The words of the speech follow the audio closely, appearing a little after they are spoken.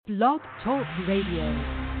Blog Talk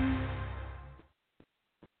Radio.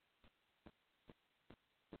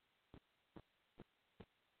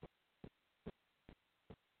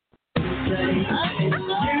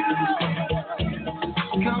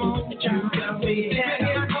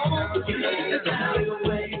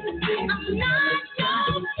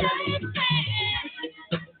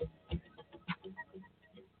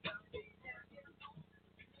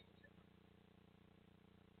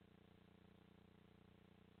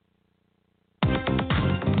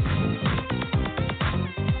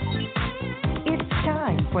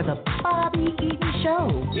 For the Bobby Eaton Show,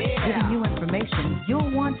 giving you information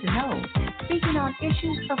you'll want to know, speaking on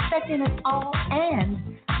issues affecting us all, and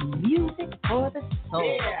music for the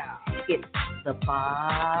soul. It's the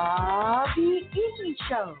Bobby Eaton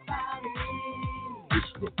Show.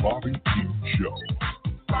 It's the Bobby Eaton Show.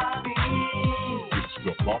 It's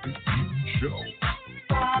the Bobby Eaton Show.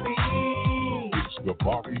 It's the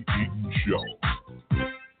Bobby Eaton Show.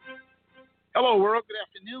 Hello, world. Good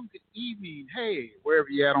afternoon. Good evening. Hey, wherever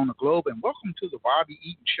you're at on the globe, and welcome to the Bobby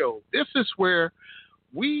Eaton Show. This is where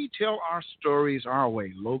we tell our stories our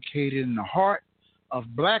way, located in the heart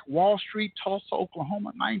of Black Wall Street, Tulsa,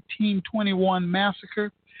 Oklahoma, 1921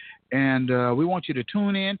 massacre. And we want you to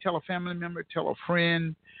tune in, tell a family member, tell a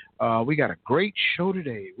friend. We got a great show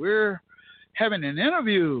today. We're having an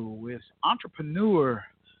interview with entrepreneur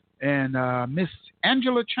and Miss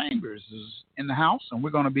Angela Chambers is in the house, and we're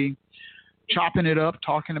going to be chopping it up,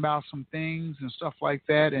 talking about some things and stuff like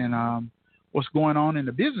that, and what's going on in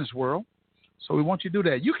the business world. So we want you to do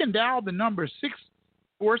that. You can dial the number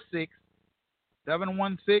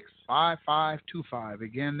 646-716-5525.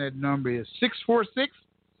 Again, that number is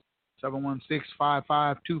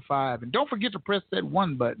 646-716-5525. And don't forget to press that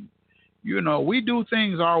one button. You know, we do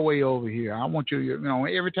things our way over here. I want you know,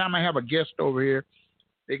 every time I have a guest over here,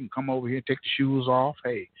 they can come over here, take the shoes off,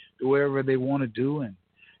 hey, do whatever they want to do, and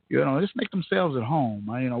just make themselves at home.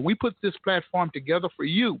 We put this platform together for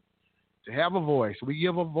you to have a voice. We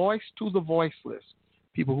give a voice to the voiceless,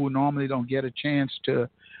 people who normally don't get a chance to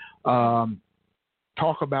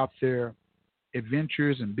talk about their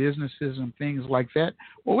adventures and businesses and things like that.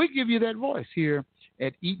 Well, we give you that voice here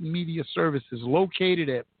at Eaton Media Services, located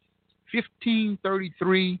at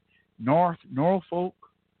 1533 North Norfolk,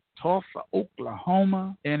 Tulsa,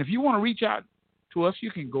 Oklahoma. And if you want to reach out to us,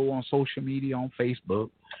 you can go on social media, on Facebook.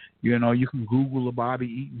 You can Google the Bobby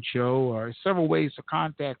Eaton Show, or several ways to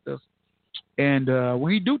contact us. And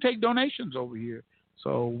we do take donations over here.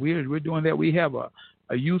 So we're doing that. We have a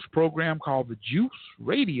youth program called the Juice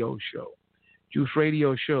Radio Show. Juice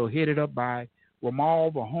Radio Show, headed up by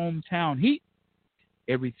Ramal, the Hometown Heat,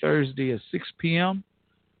 every Thursday at 6 p.m.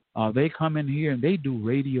 They come in here and they do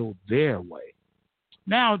radio their way.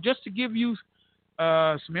 Now, just to give you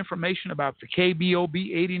some information about the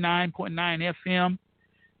KBOB 89.9 FM.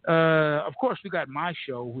 Of course, we got my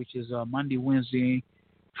show, which is Monday, Wednesday,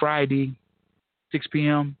 Friday, 6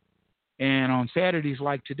 p.m. And on Saturdays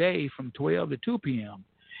like today from 12 to 2 p.m.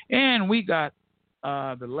 And we got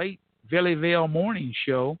the late Valleyville morning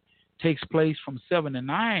show, takes place from 7 to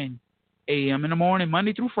 9 a.m. in the morning,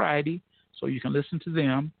 Monday through Friday, so you can listen to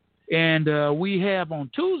them. And we have on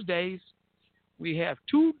Tuesdays, we have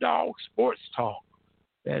Two Dog Sports Talk.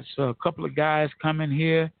 That's a couple of guys come in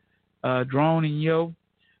here, Drone and Yo.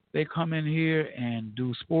 They come in here and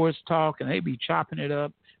do sports talk, and they be chopping it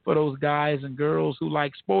up for those guys and girls who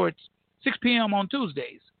like sports, 6 p.m. on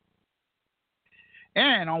Tuesdays.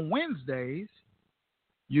 And on Wednesdays,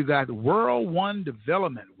 you got World One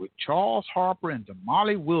Development with Charles Harper and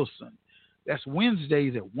Damali Wilson. That's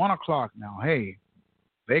Wednesdays at 1 o'clock. Now, hey,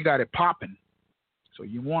 they got it popping. So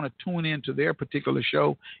you want to tune into their particular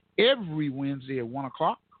show every Wednesday at 1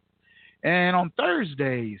 o'clock. And on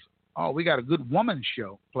Thursdays, we got a good woman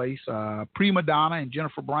show place, Prima Donna and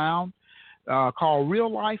Jennifer Brown, called Real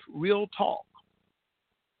Life, Real Talk.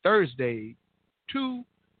 Thursday, 2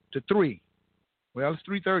 to 3. Well, it's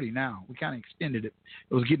 3:30 now. We kind of extended it.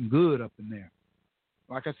 It was getting good up in there.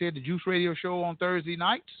 Like I said, the Juice Radio Show on Thursday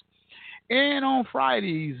nights. And on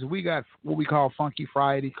Fridays, we got what we call Funky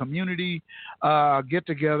Friday community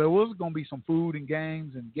get-together. Well, there's going to be some food and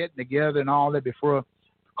games and getting together and all that before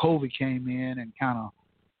COVID came in and kind of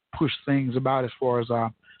pushed things about as far as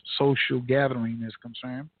our social gathering is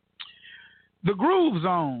concerned. The Groove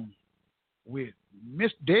Zone with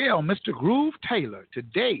Miss Dale, Mr. Groove Taylor,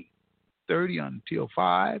 today, 30 until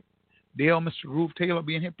 5. Dale, Mr. Groove Taylor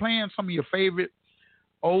being here playing some of your favorite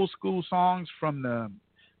old school songs from the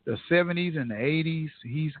 70s and the 80s.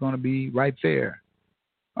 He's going to be right there.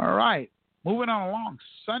 All right. Moving on along.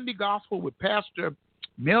 Sunday Gospel with Pastor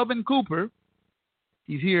Melvin Cooper.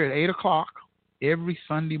 He's here at 8 o'clock. every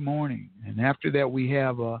Sunday morning. And after that, we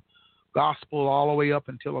have a gospel all the way up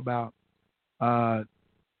until about 2.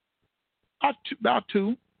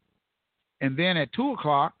 And then at 2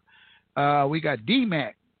 o'clock, we got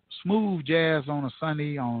D-Mac, smooth jazz on a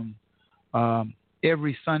Sunday on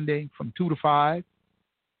every Sunday from 2 to 5.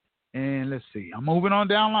 And let's see, I'm moving on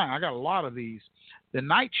down the line. I got a lot of these. The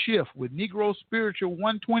Night Shift with Negro Spiritual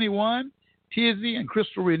 121, Tizzy and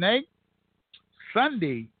Crystal Renee,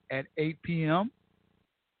 Sunday at 8 p.m.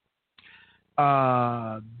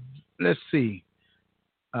 Let's see.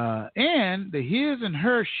 And the His and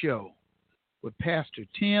Her Show with Pastor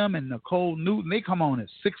Tim and Nicole Newton. They come on at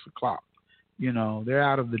 6 o'clock. You know, they're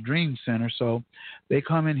out of the Dream Center, so they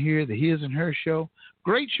come in here, the His and Her Show.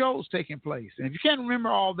 Great shows taking place. And if you can't remember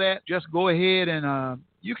all that, just go ahead and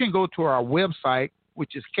you can go to our website,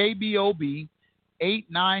 which is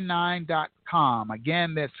kbob899.com.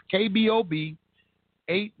 Again, that's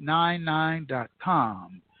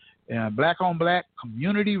kbob899.com. Black on Black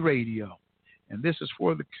Community Radio. And this is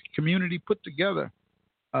for the community, put together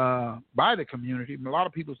by the community. A lot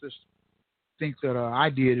of people just think that I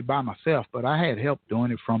did it by myself, but I had help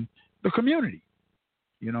doing it from the community.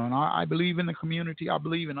 You know, and I believe in the community. I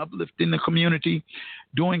believe in uplifting the community,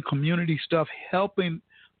 doing community stuff, helping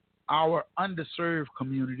our underserved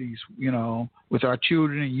communities, you know, with our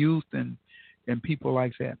children and youth and people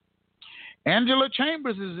like that. Angela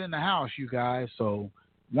Chambers is in the house, you guys. So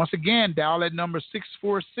once again, dial that number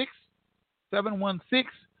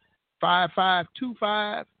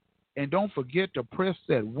 646-716-5525. And don't forget to press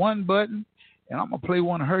that one button. And I'm going to play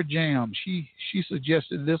one of her jams. She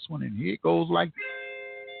suggested this one, and here it goes like this.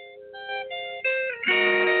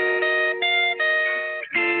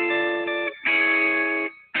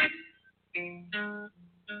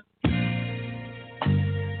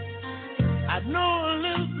 I know a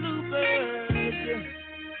little bluebird.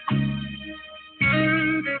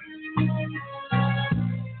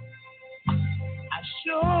 I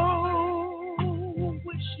sure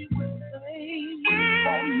wish she would sing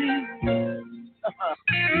for me. I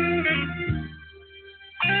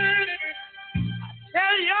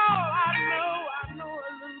tell y'all, I know a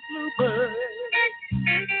little bluebird.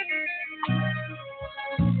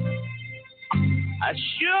 I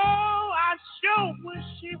sure wish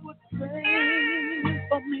she would sing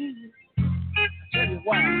for me. I tell you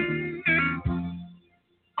why.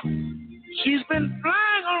 She's been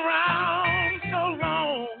flying around so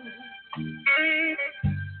long.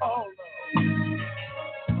 Oh, Lord.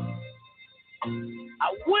 I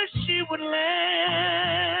wish she would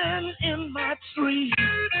land in my tree.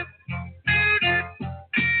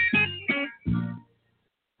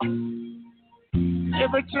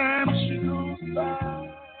 Every time she goes by,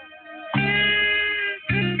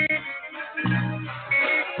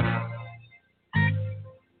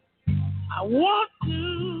 I want to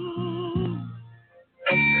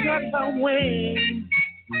cut her wings.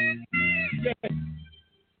 Yeah.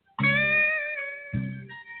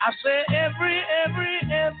 I say every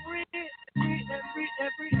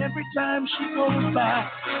time she goes by.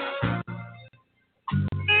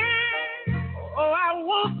 Oh, I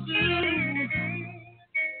want to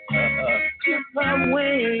clip her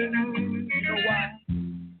wings. You know why?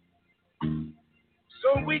 So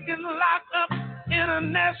we can lock up in a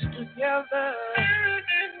nest together.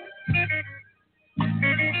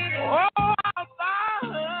 Oh, I'll buy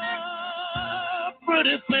her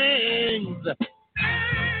pretty things.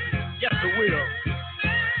 Yes, I will.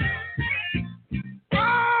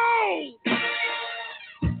 Oh,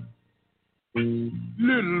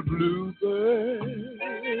 little bluebird,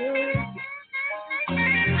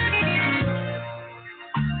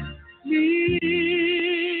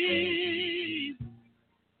 please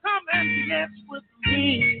come and dance with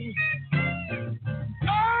me.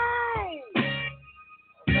 Oh,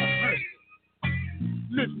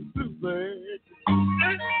 little bluebird,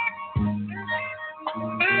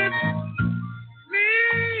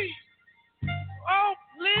 please, oh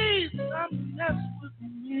please come dance with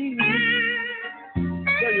me.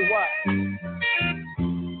 Tell you why.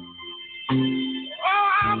 Oh,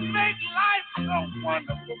 I'll make life so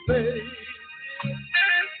wonderful, babe.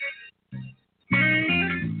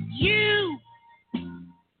 You and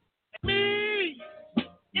me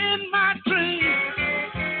in my dreams.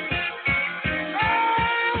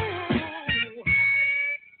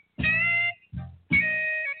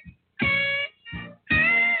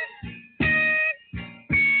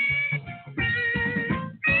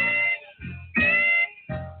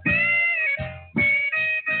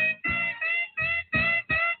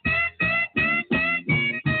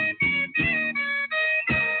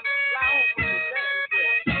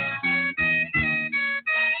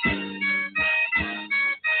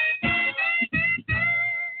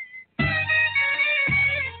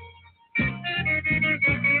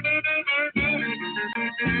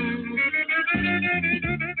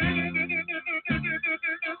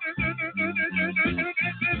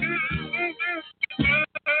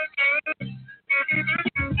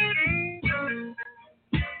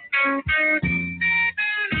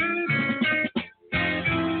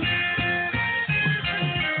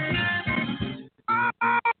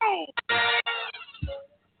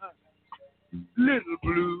 little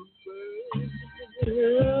bluebird.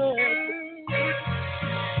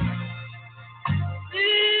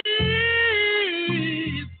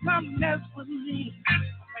 Please come nest with me. I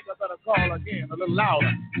think I better call again, a little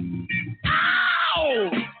louder.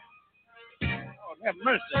 Ow! Oh, have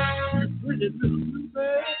mercy. Pretty little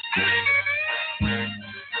bluebird.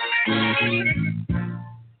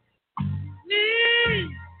 Please,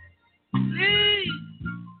 please,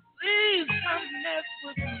 please come nest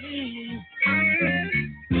with me.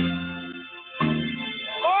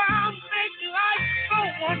 Oh, I'll make life so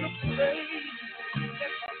wonderful.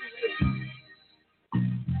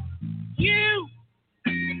 You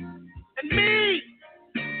and me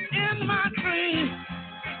in my dreams.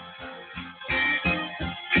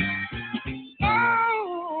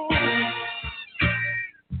 Oh,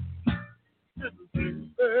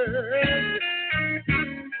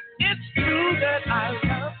 it's true that I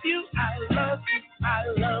love you, I love you, I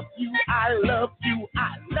love you, I love you,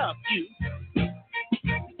 I love you.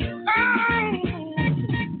 Oh, I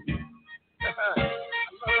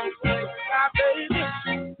love you, my baby.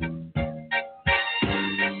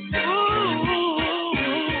 Ooh,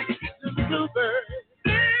 the bluebird.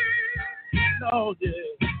 No, dear.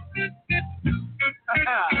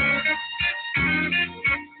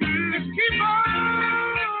 Keep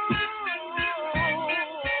on.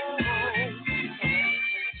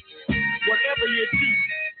 Whatever you do,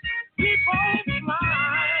 keep on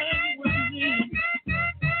flying with me.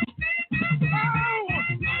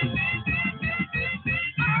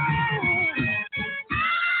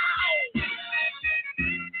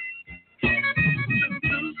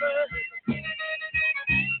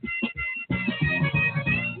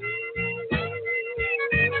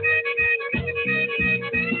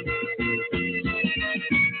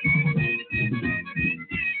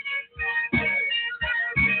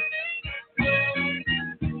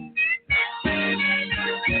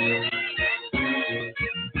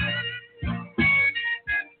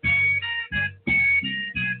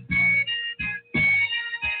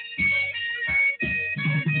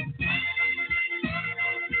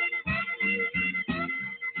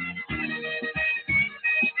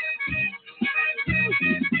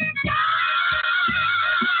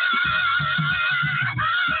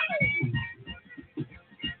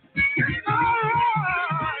 Oh,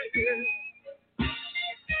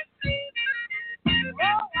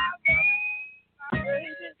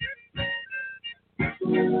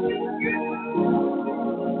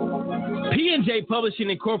 P&J Publishing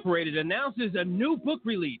Incorporated announces a new book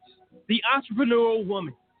release, The Entrepreneurial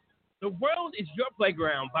Woman. The World is Your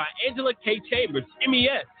Playground by Angela K. Chambers,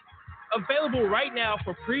 MES. Available right now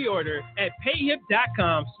for pre-order at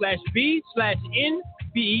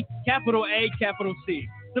payhip.com/B/NB_C.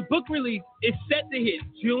 The book release is set to hit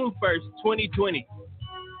June 1st, 2020.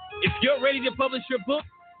 If you're ready to publish your book,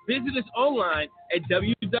 visit us online at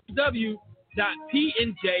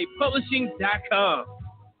www.pnjpublishing.com.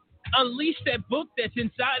 Unleash that book that's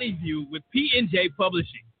inside of you with P&J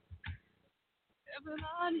Publishing.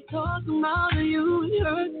 Everybody talking about you.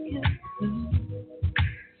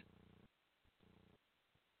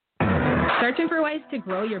 Searching for ways to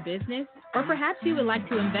grow your business? Or perhaps you would like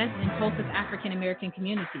to invest in Tulsa's African American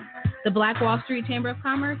community. The Black Wall Street Chamber of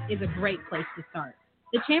Commerce is a great place to start.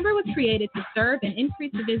 The Chamber was created to serve and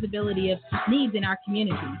increase the visibility of needs in our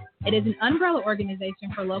community. It is an umbrella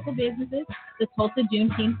organization for local businesses, the Tulsa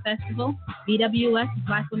Juneteenth Festival, BWS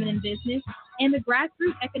Black Women in Business, and the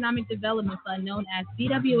Grassroots Economic Development Fund known as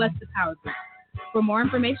BWS The Power Group. For more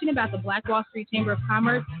information about the Black Wall Street Chamber of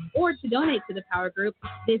Commerce or to donate to the Power Group,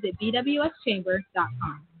 visit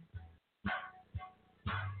bwschamber.com.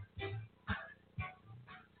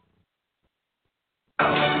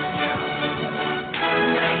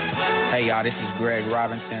 Hey y'all, this is Greg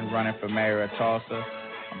Robinson running for mayor of Tulsa.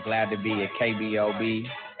 I'm glad to be at KBOB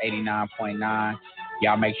 89.9.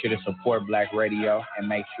 Y'all make sure to support Black Radio and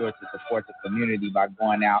make sure to support the community by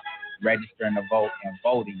going out, registering to vote, and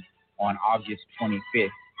voting on August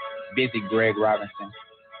 25th. Visit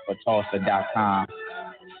GregRobinsonForTulsa.com.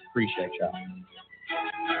 Appreciate y'all.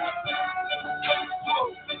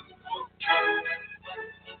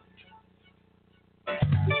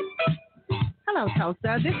 Hello,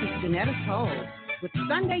 Tulsa. This is Janetta Toll with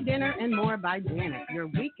Sunday Dinner and More by Janet, your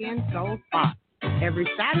weekend soul spot. Every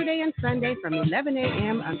Saturday and Sunday from 11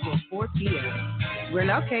 a.m. until 4 p.m. We're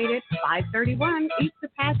located 531 East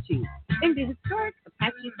Apache in the historic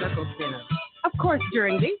Apache Circle Center. Of course,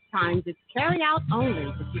 during these times, it's carry-out only,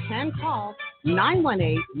 but you can call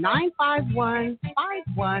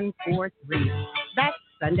 918-951-5143. That's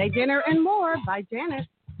Sunday Dinner and More by Janet.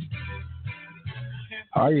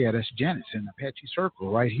 Oh, yeah, that's Janet's in Apache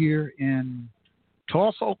Circle right here in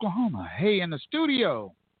Tulsa, Oklahoma. Hey, in the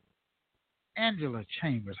studio, Angela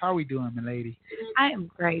Chambers. How are we doing, my lady? I am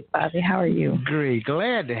great, Bobby. How are you? Great.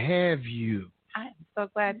 Glad to have you. I am so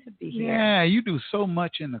glad to be here. Yeah, you do so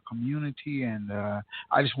much in the community, and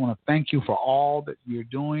I just want to thank you for all that you're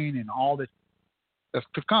doing and all that's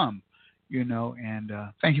to come, and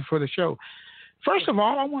thank you for the show. First of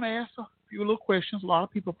all, I want to ask a few little questions. A lot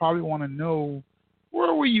of people probably want to know,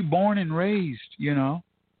 where were you born and raised,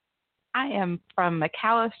 I am from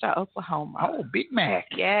McAllister, Oklahoma. Oh, Big Mac.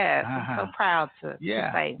 Yes, I'm so proud to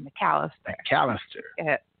say McAllister.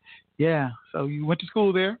 McAllister. Yeah, so you went to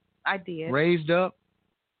school there? I did. Raised up,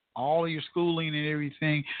 all of your schooling and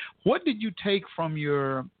everything. What did you take from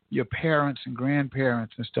your parents and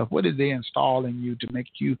grandparents and stuff? What did they install in you to make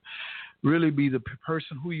you really be the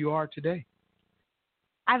person who you are today?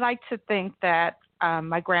 I like to think that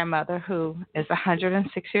my grandmother, who is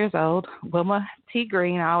 106 years old, Wilma T.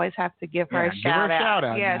 Green, I always have to give her a shout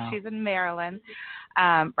out. Yeah, now. She's in Maryland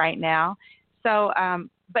right now. So,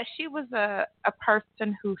 but she was a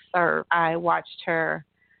person who served. I watched her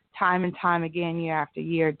time and time again, year after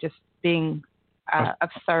year, just being of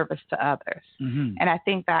service to others. Mm-hmm. And I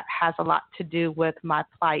think that has a lot to do with my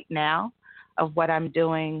plight now, of what I'm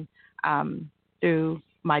doing through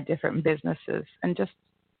my different businesses and just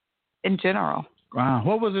in general. Wow.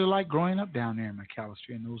 What was it like growing up down there in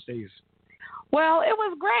McAllister in those days? Well, it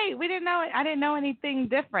was great. I didn't know anything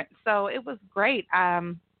different, so it was great. I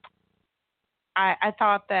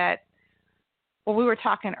thought that, well, we were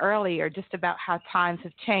talking earlier just about how times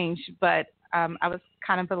have changed, but I was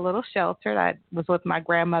kind of a little sheltered. I was with my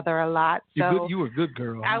grandmother a lot. So you were a good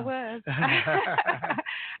girl. I huh? was. Okay.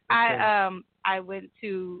 I went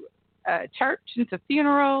to church and to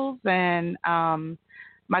funerals, and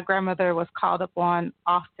my grandmother was called upon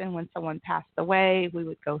often when someone passed away. We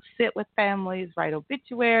would go sit with families, write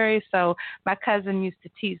obituaries. So my cousin used to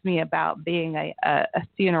tease me about being a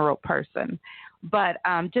funeral person. But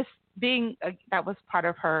just being, that was part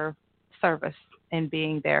of her service and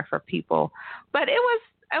being there for people. But it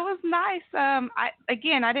was nice. I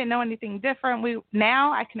didn't know anything different.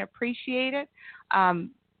 Now I can appreciate it.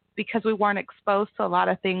 Because we weren't exposed to a lot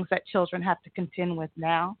of things that children have to contend with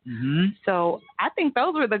now. Mm-hmm. So I think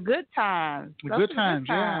those were the good times. Good times,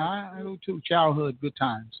 yeah. I go to childhood good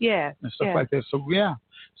times. Yeah. And stuff like that. So, yeah.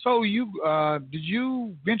 So you did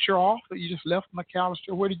you venture off? You just left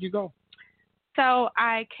McAllister? Where did you go? So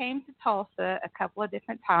I came to Tulsa a couple of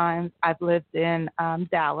different times. I've lived in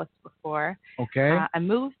Dallas before. Okay. I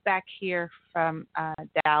moved back here from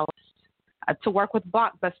Dallas to work with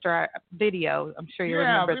Blockbuster Video. I'm sure you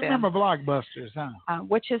remember them. Yeah, remember Blockbusters, huh?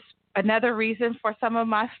 Which is another reason for some of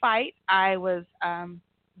my fight. I was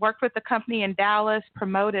worked with the company in Dallas,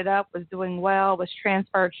 promoted up, was doing well, was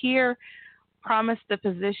transferred here, promised a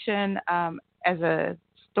position as a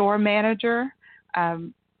store manager. I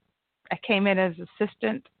came in as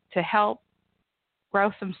assistant to help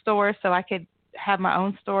grow some stores so I could have my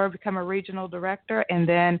own store, become a regional director. And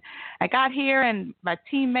then I got here and my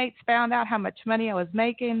teammates found out how much money I was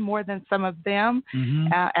making, more than some of them,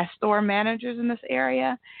 as store managers in this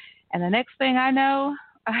area. And the next thing I know,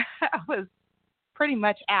 I was pretty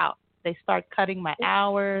much out. They started cutting my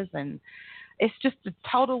hours, and it's just a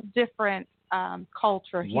total different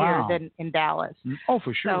culture here than in Dallas. Oh,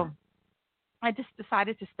 for sure. So I just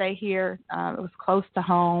decided to stay here. It was close to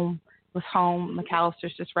home. Was home.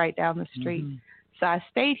 McAllister's just right down the street. Mm-hmm. So I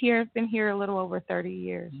stayed here. Been here a little over 30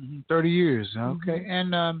 years. 30 years, okay.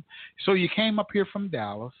 Mm-hmm. And so you came up here from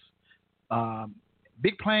Dallas.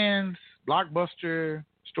 Big plans, Blockbuster,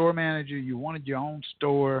 store manager. You wanted your own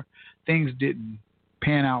store. Things didn't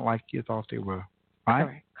pan out like you thought they were,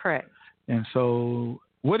 right? Correct. And so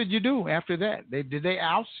what did you do after that? Did they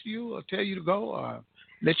oust you or tell you to go or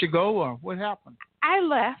let you go, or what happened? I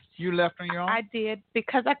left. You left on your own? I did,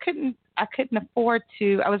 because I couldn't afford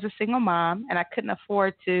to. I was a single mom, and I couldn't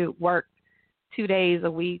afford to work 2 days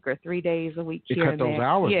a week or 3 days a week here and there. Cut those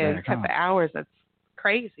hours back. Yeah, cut the hours. That's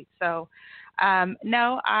crazy. So,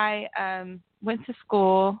 no, I went to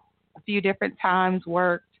school a few different times,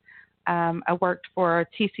 worked. I worked for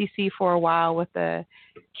TCC for a while with the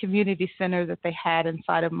community center that they had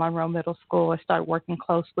inside of Monroe Middle School. I started working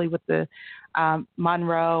closely with the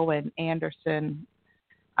Monroe and Anderson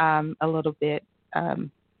a little bit.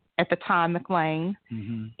 At the time, McLean,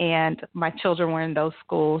 and my children were in those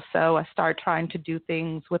schools, so I started trying to do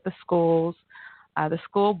things with the schools, the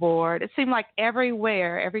school board. It seemed like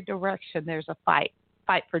everywhere, every direction, there's a fight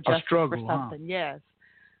for justice, for something. Yes.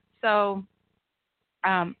 So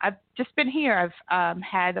I've just been here. I've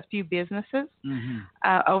had a few businesses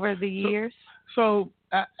over the years. So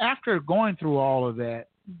after going through all of that,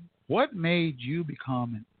 What made you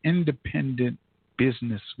become an independent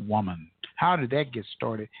businesswoman? How did that get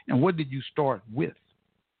started, and what did you start with?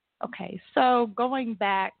 Okay, so going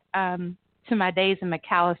back to my days in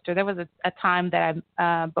McAllister, there was a time that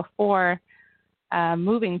I, before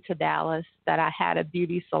moving to Dallas, that I had a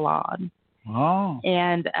beauty salon. Oh.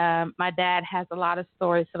 And my dad has a lot of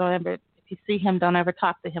stories, so if you see him, don't ever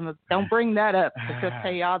talk to him. Don't bring that up, because he'll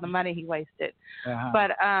tell you all the money he wasted.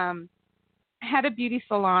 But I had a beauty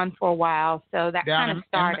salon for a while, so that kind of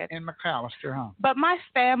started. In McAllister, huh? But my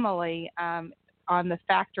family, on the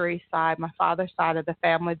factory side, my father's side of the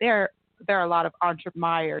family, there are a lot of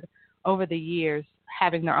entrepreneurs over the years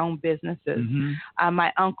having their own businesses. Mm-hmm.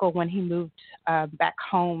 My uncle, when he moved back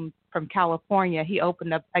home from California, he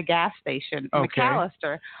opened up a gas station in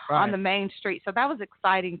McAllister on the main street. So that was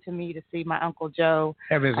exciting to me to see my Uncle Joe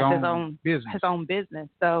have his own business.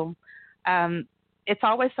 So it's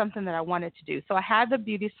always something that I wanted to do. So I had the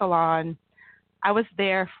beauty salon. I was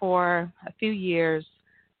there for a few years.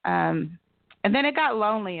 And then it got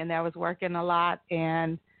lonely, and I was working a lot,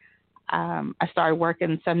 and I started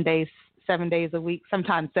working some days 7 days a week,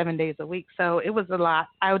 sometimes 7 days a week. So it was a lot.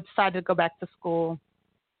 I decided to go back to school,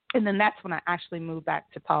 and then that's when I actually moved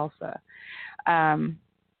back to Tulsa.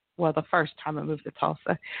 Well, the first time I moved to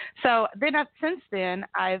Tulsa. So then since then,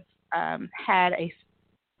 I've had a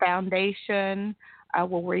foundation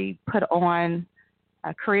where we put on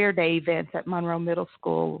career day events at Monroe Middle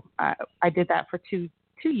School. I did that for two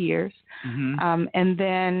years. Mm-hmm. And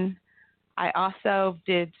then I also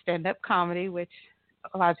did stand-up comedy, which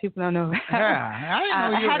a lot of people don't know. Yeah, I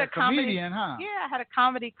didn't know you were a comedian, huh? Yeah, I had a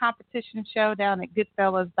comedy competition show down at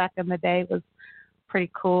Goodfellas back in the day. It was pretty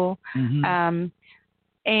cool. Mm-hmm.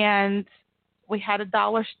 And we had a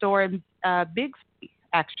dollar store in Bixby,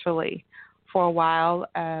 actually, for a while.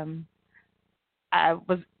 I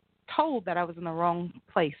was told that I was in the wrong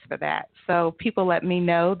place for that. So people let me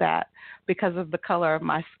know that because of the color of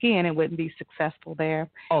my skin, it wouldn't be successful there.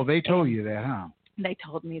 Oh, they told you that, huh? They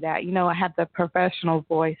told me that. You know, I had the professional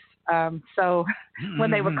voice. So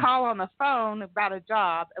when they would call on the phone about a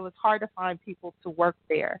job, it was hard to find people to work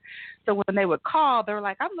there. So when they would call, they were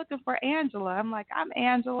like, I'm looking for Angela. I'm like, I'm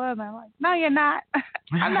Angela. And they're like, no, you're not.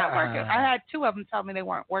 I'm not working. I had two of them tell me they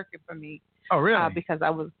weren't working for me. Oh, really? Because I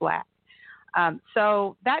was black.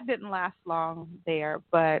 So that didn't last long there.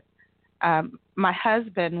 But my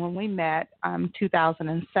husband, when we met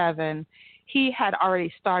 2007, he had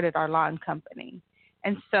already started our lawn company.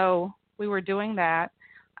 And so we were doing that,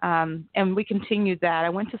 and we continued that. I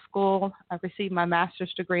went to school. I received my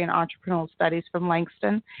master's degree in entrepreneurial studies from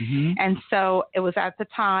Langston. Mm-hmm. And so it was at the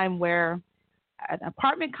time where an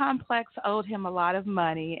apartment complex owed him a lot of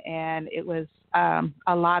money, and it was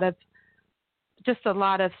a lot of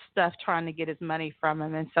stuff trying to get his money from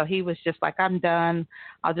him. And so he was just like, I'm done.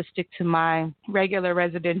 I'll just stick to my regular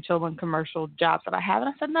residential and commercial jobs that I have. And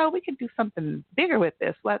I said, no, we can do something bigger with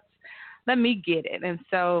this. Let me get it. And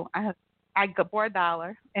so I got for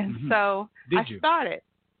 $1. And so I started.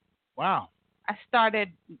 Wow. I started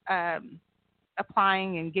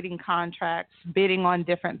applying and getting contracts, bidding on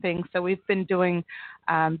different things. So we've been doing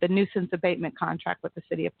the nuisance abatement contract with the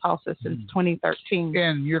city of Tulsa since 2013.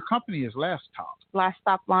 And your company is Last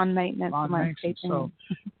Stop Lawn Maintenance. So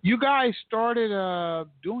you guys started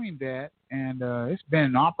doing that, and it's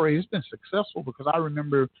been operating. It's been successful, because I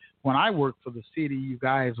remember when I worked for the city, you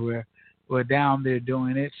guys were down there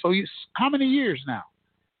doing it. So how many years now?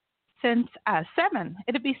 Since 7.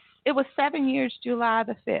 It was 7 years, July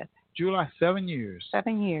the 5th. July, 7 years.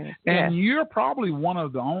 7 years. And yes. You're probably one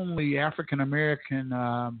of the only African American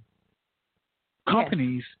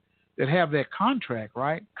companies that have that contract,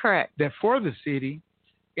 right? Correct. That for the city.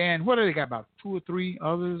 And what do they got, about 2 or 3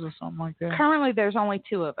 others or something like that? Currently, there's only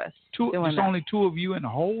 2 of us. There's only 2 of you in the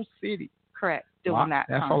whole city. Correct. Doing that.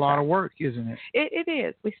 That's contract. A lot of work, isn't it? It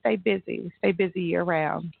is. We stay busy. We stay busy year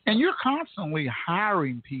round. And you're constantly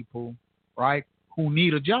hiring people, right, who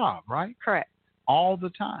need a job, right? Correct. All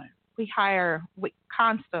the time. We hire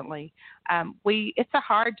constantly. It's a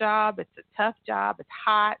hard job. It's a tough job. It's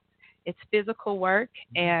hot. It's physical work,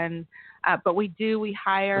 and but we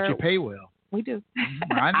hire. But you pay well. We do.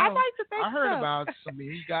 I know. I'd like to think I heard so. about some of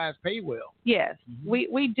these guys pay well. Yes,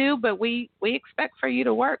 we do, but we expect for you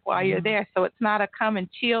to work while you're there, so it's not a come and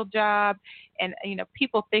chill job. And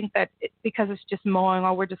people think that because it's just mowing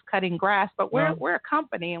or we're just cutting grass, but we're a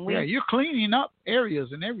company, and you're cleaning up areas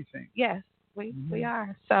and everything. Yes. We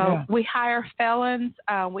are. So we hire felons.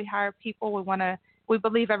 We hire people. We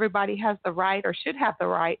believe everybody has the right, or should have the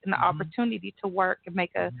right, and the opportunity to work and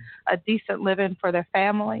make a decent living for their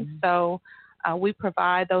family. So we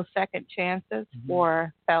provide those second chances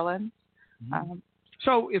for felons.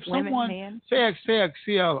 So if women, someone, men. say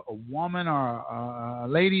a woman or a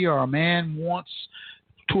lady or a man wants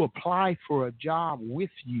to apply for a job with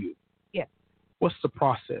you, yes, what's the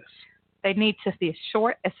process? They need to see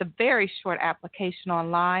it's a very short application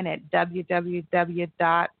online at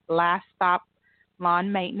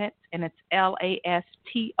www.laststoplawnmaintenance, and it's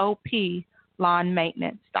LASTOP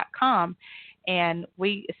lawnmaintenance.com. And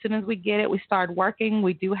as soon as we get it, we start working.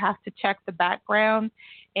 We do have to check the background,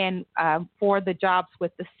 and for the jobs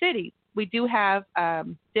with the city, we do have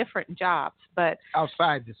different jobs, but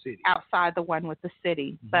outside the city, outside the one with the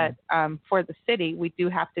city. But for the city, we do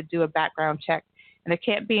have to do a background check. And there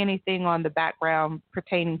can't be anything on the background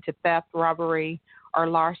pertaining to theft, robbery, or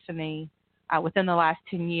larceny within the last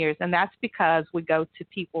 10 years. And that's because we go to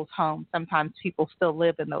people's homes. Sometimes people still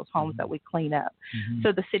live in those homes that we clean up.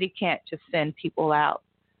 So the city can't just send people out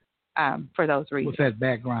for those reasons. With that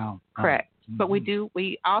background. Correct. But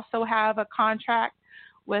we also have a contract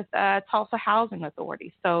with Tulsa Housing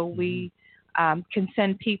Authority. So we can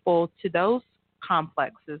send people to those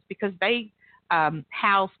complexes because they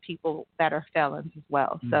house people that are felons as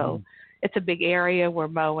well. So it's a big area we're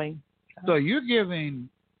mowing. So you're giving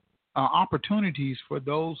opportunities for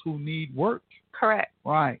those who need work. Correct.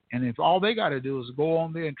 Right. And if all they got to do is go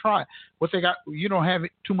on there and try what they got, you don't have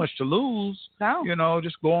too much to lose. No. You know,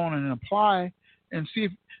 just go on and apply and see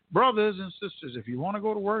if, brothers and sisters, if you want to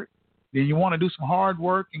go to work, then you want to do some hard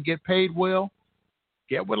work and get paid well,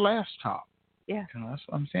 get with Last Stop. Yeah. You know, that's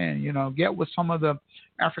what I'm saying. You know, get with some of the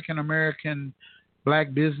African-American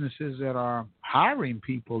black businesses that are hiring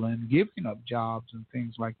people and giving up jobs and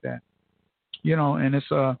things like that. You know, and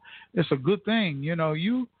it's a good thing. You know,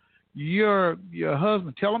 your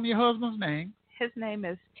husband, tell him your husband's name. His name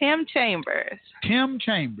is Tim Chambers. Tim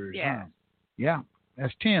Chambers. Yeah. Huh? Yeah,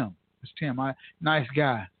 that's Tim. That's Tim. Nice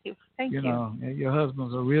guy. Thank you. You know, your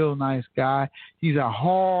husband's a real nice guy. He's a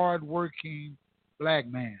hard-working black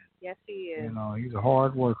man. Yes, he is. You know, he's a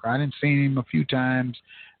hard worker. I didn't see him a few times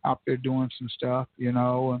out there doing some stuff, you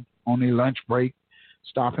know, and on their lunch break,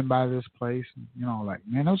 stopping by this place. And, you know, like,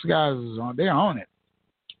 man, those guys, they're on it.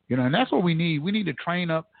 You know, and that's what we need. We need to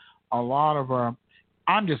train up a lot of our,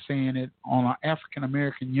 I'm just saying it, on our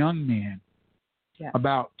African-American young men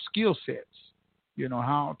about skill sets, you know,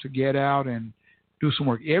 how to get out and do some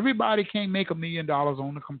work. Everybody can't make $1 million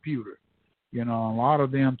on the computer. You know, a lot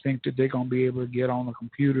of them think that they're going to be able to get on the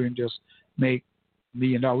computer and just make $1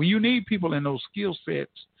 million. Well, you need people in those skill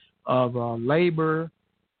sets of labor.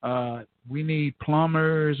 We need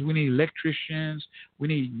plumbers. We need electricians. We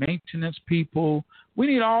need maintenance people. We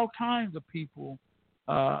need all kinds of people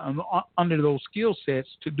under those skill sets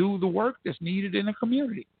to do the work that's needed in the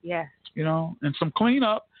community. Yes. You know, and some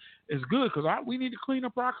cleanup is good because we need to clean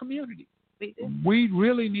up our community. We do. We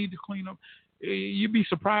really need to clean up. You'd be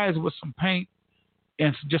surprised what some paint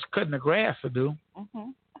and just cutting the grass will do.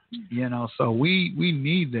 You know, so we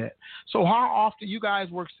need that. So how often you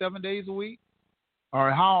guys work 7 days a week?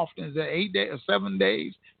 Or how often is that? 8 days or 7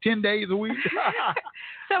 days? 10 days a week?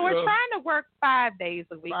 So we're trying to work 5 days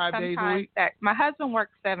a week. 5 days a week? My husband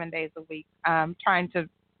works 7 days a week, trying to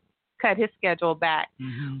cut his schedule back.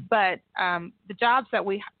 But the jobs that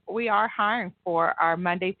we are hiring for are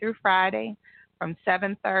Monday through Friday from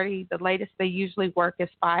 7:30. The latest they usually work is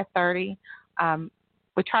 5:30.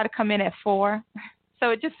 We try to come in at 4. So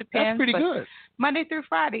it just depends. That's pretty good. Monday through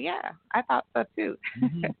Friday, yeah. I thought so too.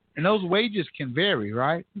 And those wages can vary,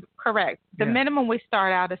 right? Correct. The minimum we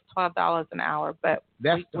start out is $12 an hour, but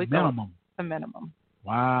that's the minimum. The minimum.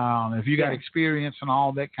 Wow. If you got experience and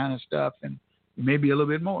all that kind of stuff, and maybe a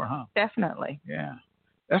little bit more, huh? Definitely. Yeah.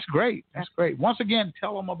 That's great. That's great. Once again,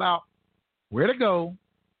 tell them about where to go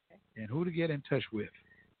and who to get in touch with.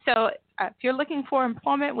 So if you're looking for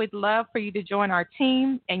employment, we'd love for you to join our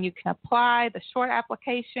team, and you can apply the short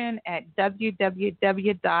application at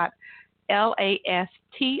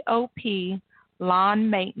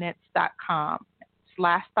www.laststoplawnmaintenance.com. It's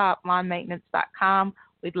laststoplawnmaintenance.com.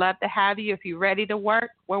 We'd love to have you. If you're ready to work,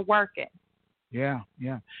 we're working. Yeah.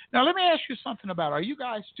 Now, let me ask you something about, are you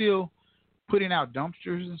guys still putting out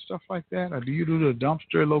dumpsters and stuff like that? Or do you do the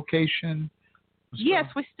dumpster location?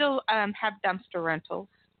 Yes, we still have dumpster rentals.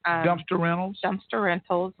 Dumpster rentals? Dumpster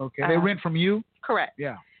rentals. Okay. They rent from you? Correct.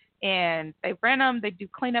 Yeah. And they rent them. They do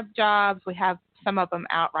cleanup jobs. We have some of them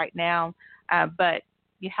out right now. But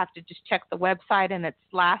you have to just check the website, and it's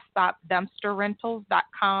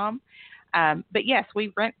laststopdumpsterrentals.com. But, yes,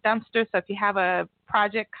 we rent dumpsters. So if you have a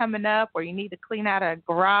project coming up or you need to clean out a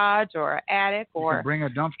garage or an attic or bring a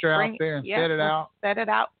dumpster out there and set it out. Set it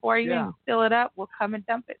out for you and fill it up. We'll come and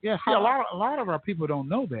dump it. Yeah, see, a lot of our people don't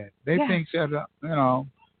know that. They think that,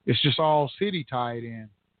 it's just all city tied in.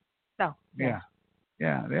 No. Yeah.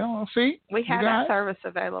 Yeah, they don't see. We have that service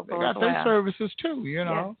available. They got as their well. services too. You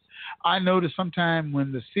know, Yes. I notice sometimes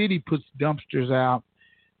when the city puts dumpsters out,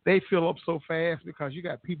 they fill up so fast because you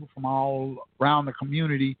got people from all around the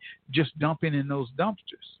community just dumping in those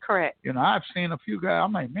dumpsters. Correct. You know, I've seen a few guys.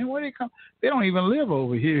 I'm like, man, where they come? They don't even live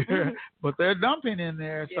over here, but they're dumping in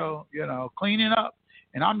there. Yeah. So, you know, cleaning up.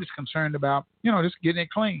 And I'm just concerned about, you know, just getting it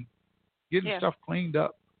clean, getting stuff cleaned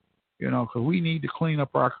up, you know, because we need to clean up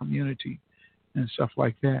our community and stuff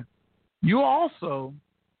like that. You also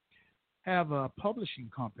have a publishing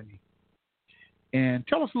company. And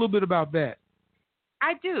tell us a little bit about that.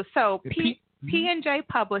 I do. So P&J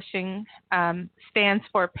Publishing stands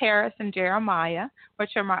for Paris and Jeremiah,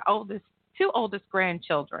 which are my two oldest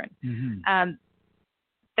grandchildren. Mm-hmm.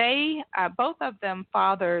 They both of them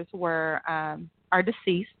fathers are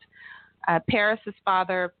deceased. Paris's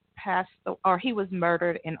father he was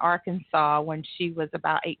murdered in Arkansas when she was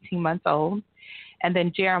about 18 months old, and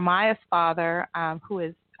then Jeremiah's father, who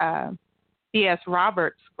is D.S.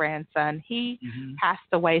 Roberts' grandson, he passed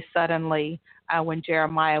away suddenly when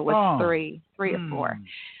Jeremiah was three or four.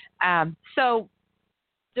 So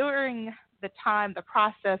during the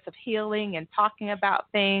process of healing and talking about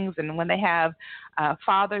things, and when they have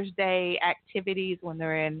Father's Day activities when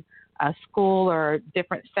they're in school or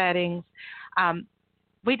different settings,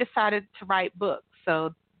 we decided to write books.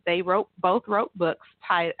 So they both wrote books.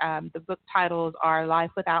 The book titles are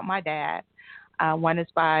Life Without My Dad. One is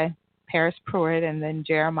by Paris Pruitt and then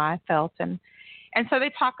Jeremiah Felton. And so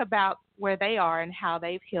they talk about where they are and how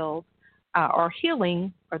they've healed or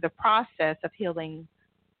healing, or the process of healing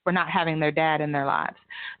for not having their dad in their lives.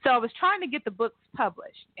 So I was trying to get the books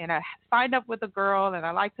published, and I signed up with a girl, and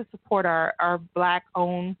I like to support our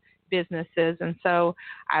Black-owned businesses. And so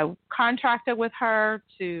I contracted with her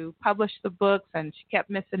to publish the books, and she kept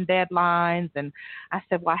missing deadlines. And I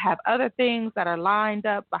said, well, I have other things that are lined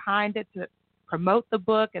up behind it to promote the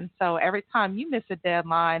book, and so every time you miss a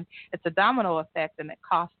deadline, it's a domino effect, and it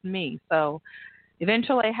costs me. So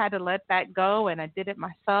eventually I had to let that go, and I did it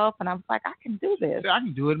myself, and I was like, I can do this. I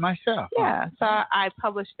can do it myself. Yeah, so I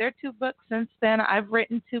published their 2 books since then. I've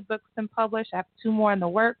written 2 books and published. I have 2 more in the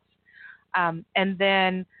works. And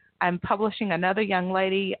then I'm publishing another young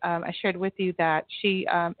lady. I shared with you that she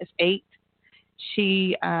is 8.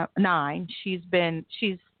 She 9. She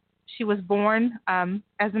was born as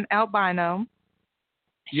an albino.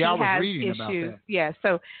 Yeah, I was has reading issues. about that. Yeah,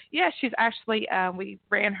 so she's actually we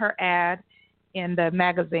ran her ad in the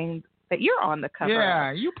magazine that you're on the cover.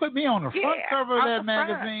 Yeah, of. You put me on the front cover of that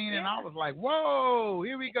magazine, front. and I was like, whoa,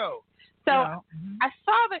 here we go. So I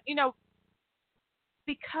saw that,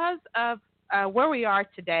 because of where we are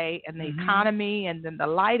today and the economy, and then the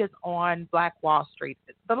light is on Black Wall Street.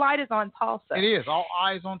 The light is on Tulsa. It is. All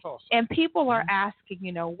eyes on Tulsa. And people are asking,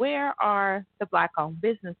 where are the Black-owned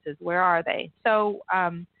businesses? Where are they? So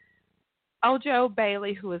Ojo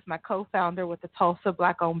Bailey, who is my co-founder with the Tulsa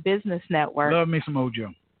Black-owned Business Network. Love me some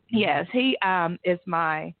Ojo. Yes, he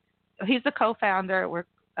he's the co-founder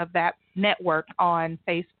of that network on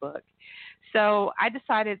Facebook. So I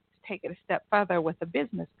decided to take it a step further with a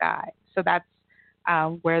business guide. So that's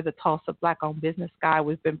where the Tulsa Black-owned Business Guide,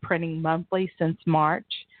 we've been printing monthly since March.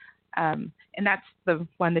 And that's the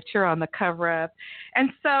one that you're on the cover of. And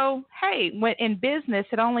so, hey, when in business,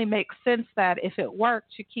 it only makes sense that if it works,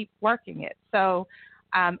 you keep working it. So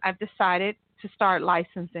I've decided to start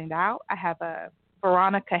licensing out. I have a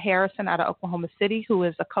Veronica Harrison out of Oklahoma City, who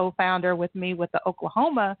is a co-founder with me with the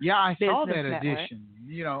Oklahoma. Yeah, I saw that Network. edition.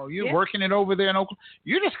 You're working it over there in Oklahoma.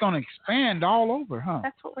 You're just going to expand all over, huh?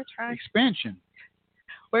 That's what we're trying. Expansion.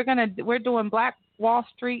 We're doing Black Wall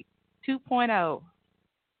Street 2.0.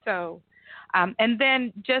 So, and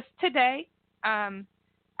then just today,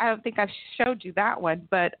 I don't think I've showed you that one,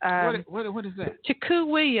 but what is that? Chaku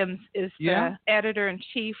Williams is the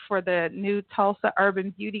editor-in-chief for the new Tulsa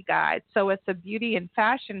Urban Beauty Guide. So it's a beauty and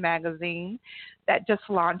fashion magazine that just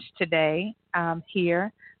launched today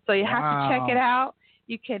here. So you have to check it out.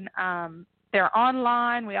 You can. They're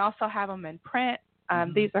online. We also have them in print.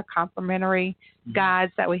 These are complimentary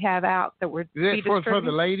guides that we have out that we're for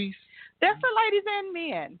the ladies? They're for ladies and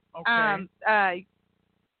men. Okay.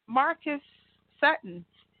 Marcus Sutton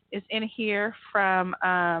is in here from,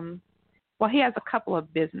 he has a couple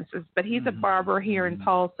of businesses, but he's a barber here in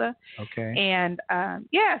Tulsa. Okay. And,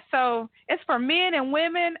 so it's for men and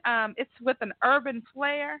women. It's with an urban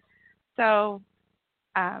flair. So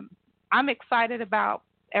I'm excited about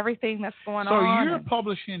everything that's going on. So you're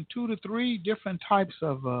publishing 2 to 3 different types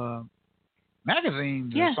of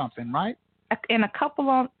magazines or something, right? And a couple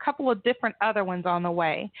of different other ones on the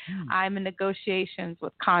way. I'm in negotiations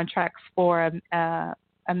with contracts for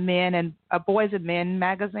a boys and men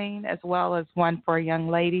magazine, as well as one for young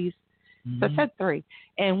ladies. So I said 3,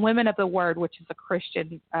 and Women of the Word, which is a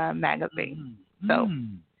Christian magazine. So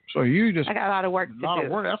you just I got a lot of work to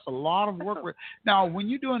do. That's a lot of work. Now, when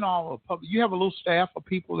you're doing all the public, you have a little staff of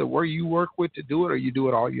people that you work with to do it, or you do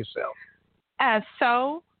it all yourself?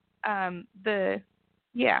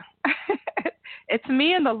 It's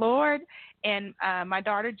me and the Lord, and my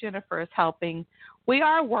daughter Jennifer is helping. We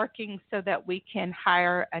are working so that we can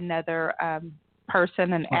hire another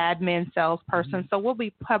person, an admin salesperson. So we'll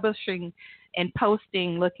be publishing and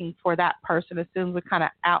posting, looking for that person as soon as we kind of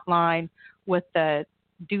outline what the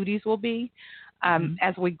duties will be.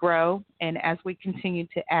 As we grow and as we continue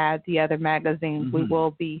to add the other magazines, we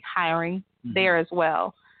will be hiring there as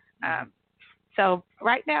well. So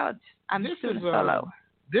right now, I'm just doing solo.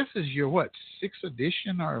 This is your, 6th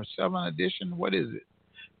edition or 7th edition? What is it?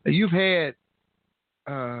 You've had...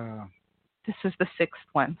 this is the 6th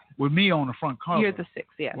one. With me on the front cover. You're the 6th,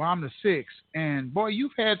 yeah. Well, I'm the 6th. And, boy,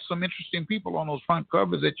 you've had some interesting people on those front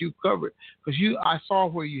covers that you've covered. Because I saw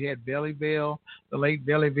where you had Belly Vale, the late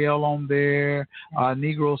Belly Vale on there,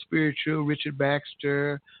 Negro Spiritual, Richard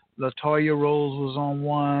Baxter, LaToya Rose was on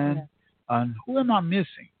one. And who am I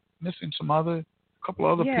missing? Missing couple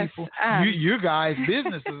other people. Your guys'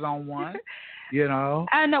 business is on one, you know.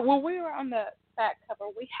 I know. Well, we were on the back cover.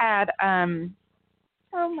 We had, oh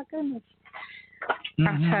my goodness.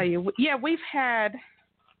 I'll tell you. Yeah, we've had.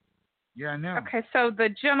 Yeah, I know. Okay, so the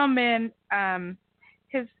gentleman,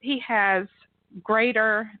 he has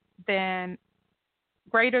greater than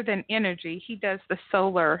energy. He does the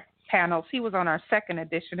solar panels. He was on our 2nd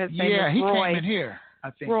edition. His name is he Roy. came in here,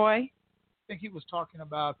 I think. Roy. I think he was talking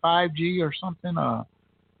about 5G or something.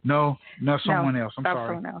 No, someone else. I'm sorry.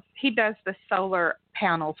 Someone else. He does the solar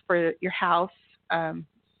panels for your house.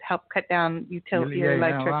 Help cut down utility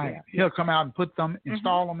electricity. Right. He'll come out and put them,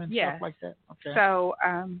 install them and stuff like that. Okay. So,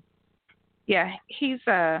 he's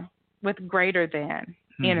with greater than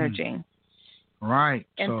energy. Right.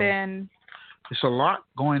 And then there's a lot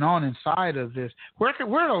going on inside of this. Where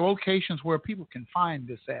are the locations where people can find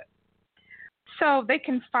this at? So they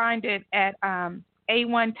can find it at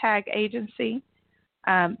A1 Tag Agency,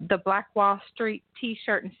 the Black Wall Street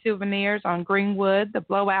T-shirt and souvenirs on Greenwood, the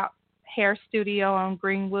Blowout Hair Studio on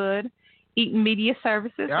Greenwood, Eaton Media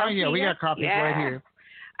Services. Oh, yeah, we got copies right here.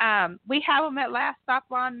 We have them at Last Stop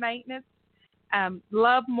Lawn Maintenance,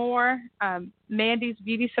 Love More, Mandy's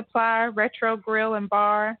Beauty Supply, Retro Grill and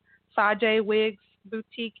Bar, Sajay Wigs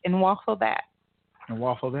Boutique, and Waffle That. And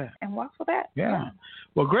Waffle That. Yeah.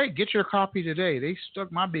 Well, great. Get your copy today. They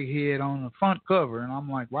stuck my big head on the front cover, and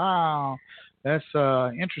I'm like, wow, that's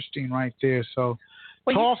interesting right there. So,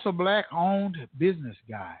 Tulsa Black-owned business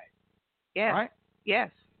guide. Yes. Right?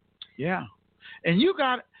 Yes. Yeah. And you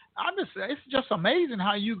got, it's just amazing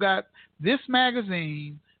how you got this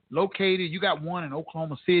magazine located. You got one in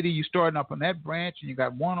Oklahoma City. You starting up on that branch, and you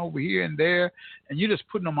got one over here and there, and you're just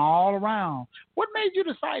putting them all around. What made you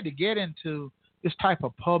decide to get into this type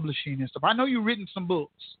of publishing and stuff? I know you've written some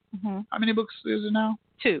books. How many books is it now?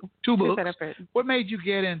 2. 2 books. That I've written. What made you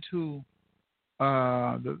get into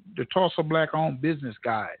the Tulsa Black-owned business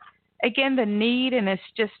guide? Again, the need, and it's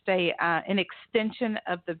just an extension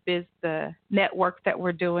of the network that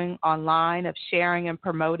we're doing online of sharing and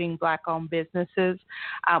promoting Black-owned businesses.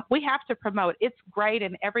 We have to promote. It's great,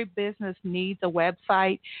 and every business needs a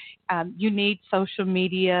website. You need social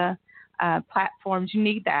media platforms. You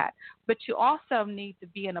need that. But you also need to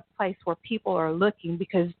be in a place where people are looking,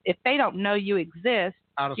 because if they don't know you exist,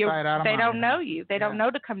 out of sight, out of they mind. don't know you. They don't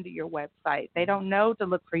know to come to your website. They don't know to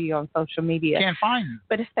look for you on social media. Can't find you.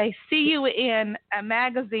 But if they see you in a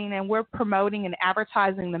magazine and we're promoting and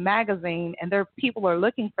advertising the magazine, and people are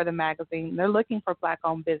looking for the magazine, they're looking for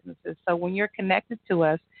Black-owned businesses. So when you're connected to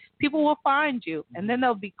us, people will find you, and then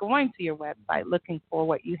they'll be going to your website looking for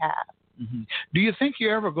what you have. Do you think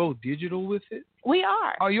you ever go digital with it? We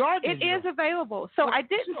are. Oh, you are digital? It is available. So I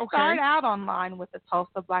didn't start out online with the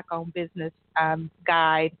Tulsa Black-owned business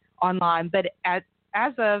guide online, but as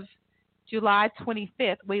of July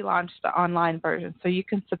 25th, we launched the online version. So you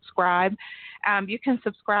can subscribe. You can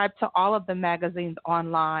subscribe to all of the magazines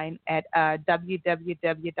online at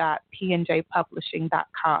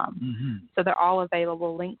www.pnjpublishing.com. So they're all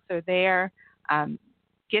available. Links are there.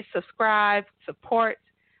 Get subscribed, support.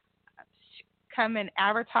 Come and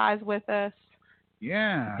advertise with us.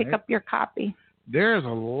 Yeah. Pick up your copy. There's a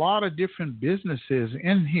lot of different businesses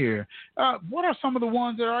in here. What are some of the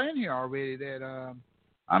ones that are in here already that,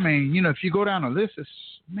 if you go down the list, it's,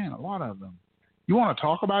 a lot of them. You want to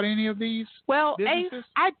talk about any of these? Well, businesses?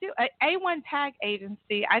 I do. A1 Tag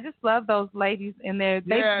Agency. I just love those ladies in there.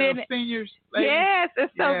 They've been those seniors. Ladies. Yes,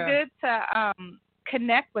 it's so good to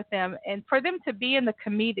connect with them and for them to be in the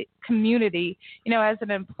community. You know, as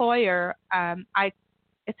an employer,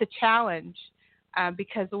 it's a challenge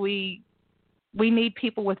because we need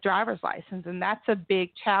people with driver's license, and that's a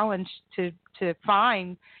big challenge to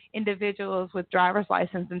find individuals with driver's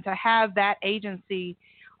license, and to have that agency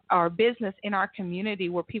or business in our community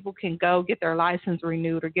where people can go get their license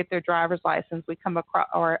renewed or get their driver's license. We come across,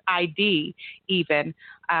 or ID even.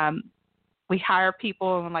 We hire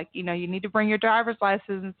people and you need to bring your driver's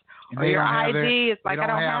license or your ID. It's like, I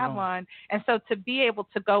don't have one. And so to be able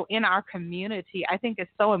to go in our community, I think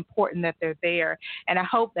it's so important that they're there. And I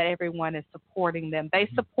hope that everyone is supporting them. They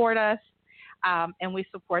support us, and we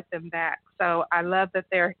support them back. So I love that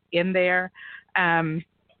they're in there.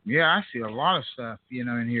 Yeah, I see a lot of stuff,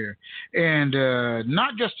 in here. And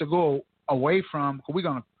not just to go away from, because we're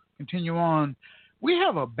going to continue on. We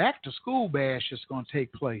have a back-to-school bash that's going to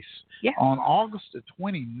take place on August the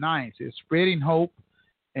 29th. It's Spreading Hope,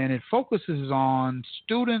 and it focuses on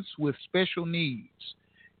students with special needs.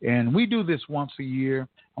 And we do this once a year,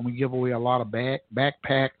 and we give away a lot of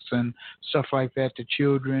backpacks and stuff like that to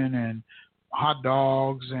children, and hot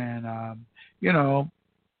dogs, and,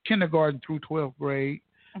 kindergarten through 12th grade.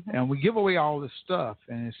 Mm-hmm. And we give away all this stuff,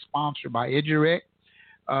 and it's sponsored by EduRec,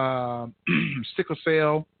 Sickle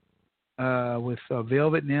Cell with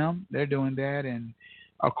Velvet Nim. They're doing that. And,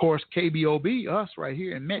 of course, KBOB, us right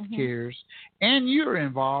here, and MetCares. And you're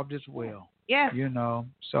involved as well. Yeah.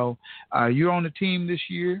 So you're on the team this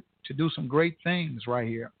year to do some great things right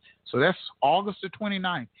here. So that's August the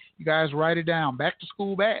 29th. You guys write it down, Back to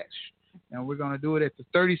School Bash. And we're going to do it at the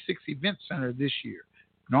 36 Event Center this year.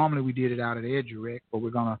 Normally we did it out at EduRec, but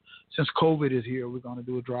since COVID is here, we're going to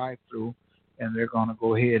do a drive-through, and they're going to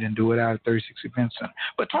go ahead and do it out at 36 Event Center.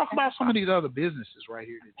 But talk about some of these other businesses right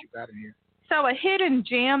here that you got in here. So a hidden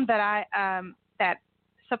gem that that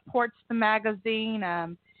supports the magazine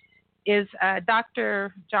is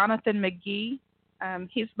Dr. Jonathan McGee.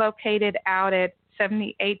 He's located out at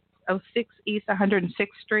 7806 East 106th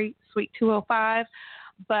Street, Suite 205.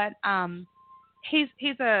 But he's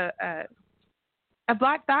a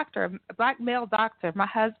black doctor, a black male doctor. My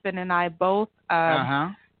husband and I both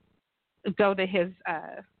go to his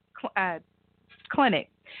clinic.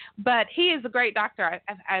 But he is a great doctor.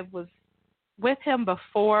 I was with him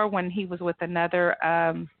before when he was with another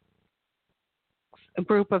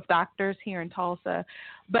group of doctors here in Tulsa.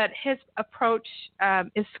 But his approach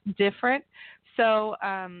is different. So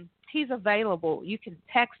he's available. You can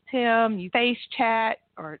text him, you face chat,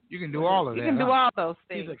 or you can do all of that. You can do all those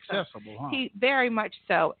things. He's accessible, huh? He very much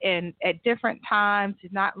so, and at different times.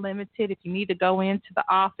 He's not limited. If you need to go into the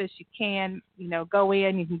office, you can, go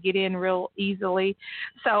in. You can get in real easily.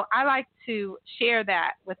 So I like to share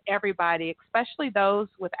that with everybody, especially those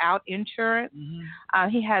without insurance. Mm-hmm.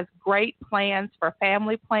 He has great plans for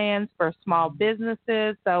family plans for small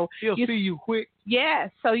businesses. So he'll see you quick.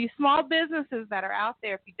 Yes. So you small businesses that are out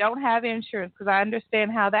there, if you don't have insurance, because I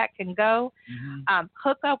understand how that can go,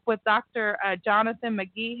 hook up with Dr. Jonathan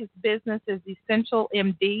McGee. His business is Essential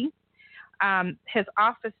MD. His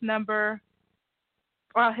office number,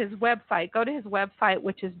 his website. Go to his website,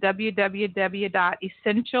 which is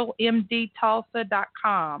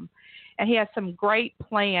www.essentialmdtulsa.com. And he has some great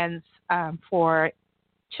plans for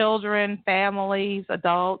children, families,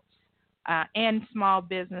 adults, and small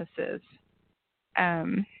businesses. I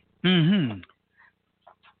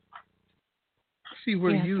see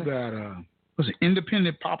where you got was it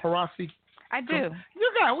Independent Paparazzi? I do.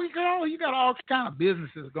 You got all kind of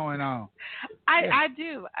businesses going on. I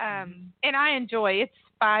do. And I enjoy it. It's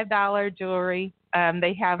 $5 jewelry.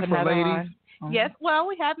 They have for another ladies? one. Yes, well,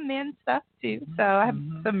 we have men's stuff too. So I have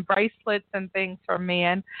some bracelets and things for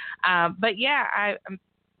men. But yeah,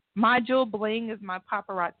 my jewel bling is my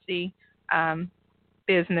paparazzi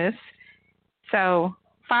business. So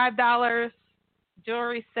 $5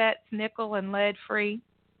 jewelry sets, nickel and lead free.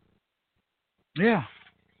 Yeah,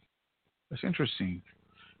 that's interesting.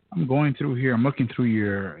 I'm going through here. I'm looking through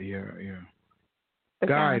your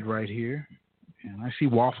guide right here, and I see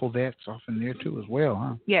Waffle Vets off in there too as well,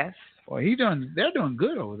 huh? Yes. Well, they're doing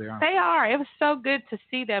good over there. They are. It was so good to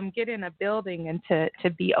see them get in a building and to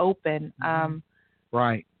be open.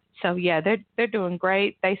 Right. So yeah, they're doing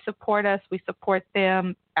great. They support us. We support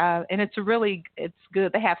them, and it's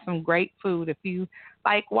good. They have some great food. If you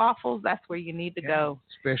like waffles, that's where you need to go.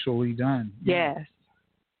 Specially done. Yes.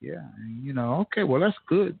 Yeah, and, okay, well that's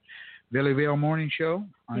good. Billy Bell Morning Show.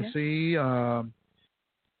 I see.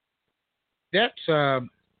 That's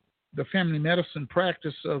the family medicine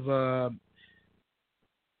practice of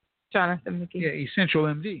Jonathan McGee. Yeah, Essential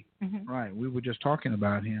MD. Mm-hmm. Right. We were just talking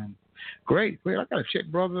about him. Great. I gotta check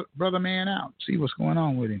brother man out. See what's going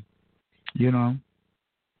on with him. You know.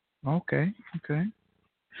 Okay.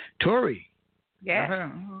 Tori. Yeah.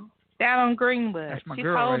 Down on Greenwood. That's my She's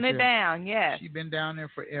girl holding right it there. down. Yes. She's been down there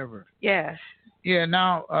forever. Yes. Yeah.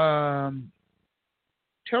 Now,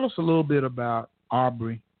 tell us a little bit about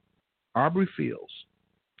Aubrey Fields.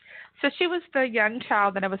 So she was the young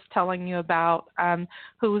child that I was telling you about,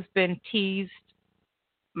 who's been teased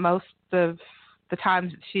most of the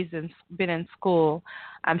times that she's been in school.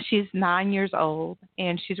 She's 9 years old,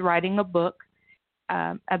 and she's writing a book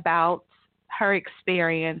about her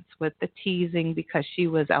experience with the teasing because she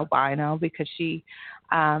was albino, because she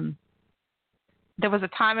there was a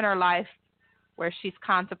time in her life where she's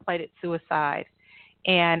contemplated suicide.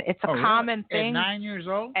 And it's a common thing. At 9 years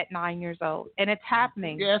old? At 9 years old. And it's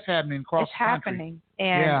happening. Yeah, it's happening across the country. It's happening.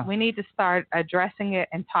 And we need to start addressing it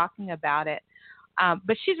and talking about it.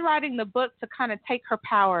 But she's writing the book to kind of take her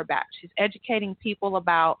power back. She's educating people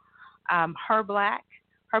about her black.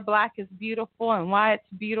 Her black is beautiful and why it's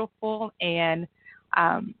beautiful. And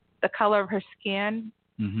the color of her skin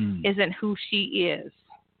isn't who she is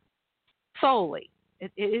solely.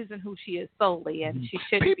 It isn't who she is solely, and she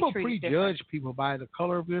shouldn't be treated prejudge different. people by the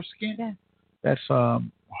color of their skin. Yeah. That's a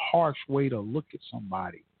harsh way to look at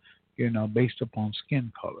somebody, based upon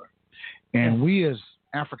skin color. And we as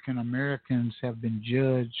African Americans have been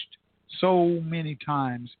judged so many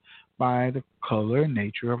times by the color and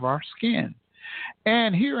nature of our skin.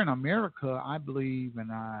 And here in America, I believe,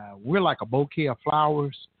 we're like a bouquet of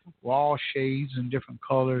flowers. We're all shades and different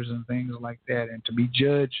colors and things like that. And to be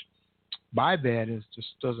judged by that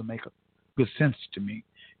just doesn't make good sense to me.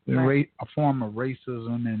 Right. A form of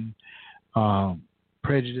racism and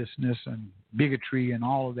prejudiceness and bigotry and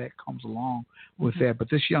all of that comes along with that. But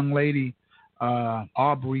this young lady,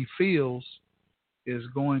 Aubrey Fields, is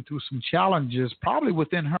going through some challenges probably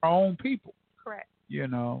within her own people. Correct.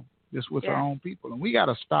 Just with her own people. And we got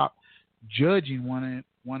to stop judging one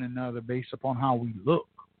another based upon how we look,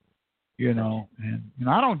 And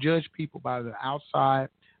I don't judge people by the outside.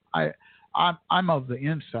 I'm of the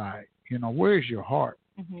inside. Where's your heart?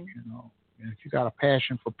 And if you got a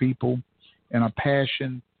passion for people and a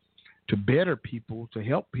passion to better people, to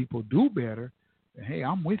help people do better, then hey,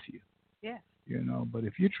 I'm with you. Yeah. But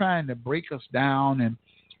if you're trying to break us down and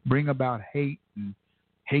bring about hate and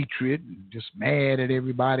hatred and just mad at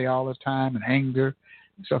everybody all the time and anger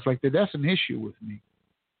and stuff like that, that's an issue with me.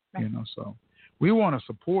 Right. So we want to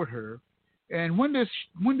support her. And when do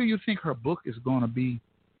you think her book is going to be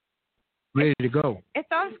ready to go? It's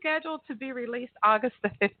on schedule to be released August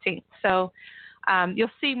the 15th. So you'll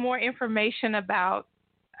see more information about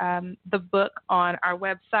the book on our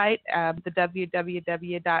website, the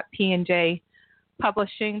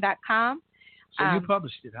www.pnjpublishing.com. So you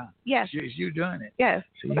published it, huh? Yes. You doing it? Yes.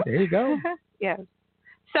 See, there you go. Yes.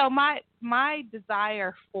 So my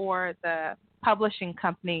desire for the publishing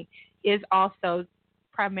company is also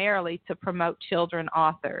primarily to promote children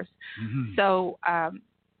authors. Mm-hmm. So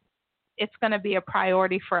it's going to be a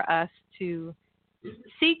priority for us to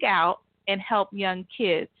seek out and help young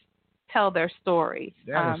kids tell their stories,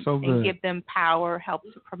 that is so good. And give them power, help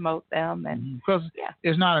to promote them. And because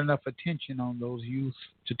there's not enough attention on those youth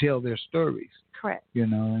to tell their stories. Correct.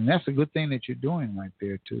 And that's a good thing that you're doing right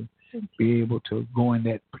there, to be able to go in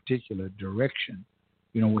that particular direction,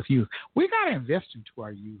 with youth. We got to invest into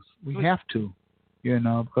our youth. We have to,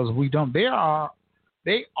 because we don't. They are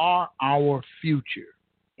our future.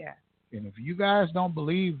 Yeah. And if you guys don't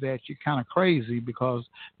believe that, you're kind of crazy, because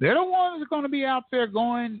they're the ones that are going to be out there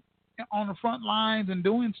going on the front lines and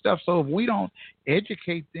doing stuff. So if we don't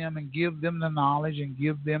educate them and give them the knowledge and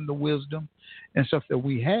give them the wisdom and stuff that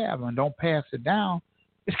we have and don't pass it down,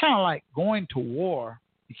 it's kind of like going to war.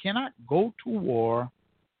 You cannot go to war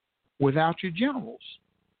without your generals.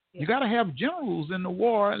 You got to have generals in the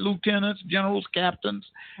war, lieutenants, generals, captains,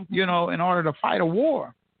 in order to fight a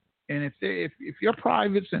war. And if your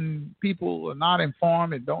privates and people are not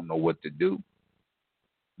informed and don't know what to do,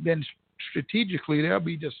 then strategically they'll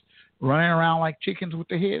be just running around like chickens with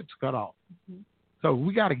their heads cut off. So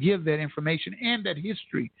we got to give that information and that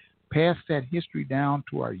history, pass that history down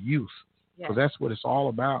to our youth, because that's what it's all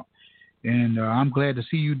about. And I'm glad to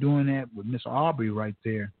see you doing that with Miss Aubrey right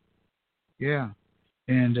there. Yeah.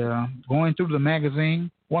 And going through the magazine,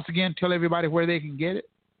 once again, tell everybody where they can get it.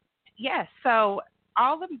 Yes. So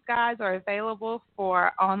all the guys are available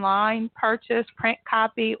for online purchase, print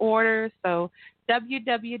copy orders. So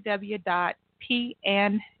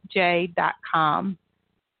www.pnj.com.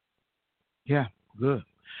 Yeah, good.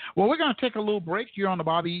 Well, we're going to take a little break here on the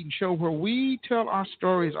Bobby Eaton Show where we tell our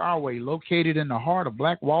stories our way, located in the heart of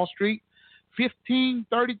Black Wall Street,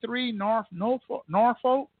 1533 North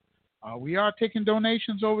Norfolk. We are taking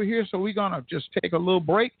donations over here, so we're going to just take a little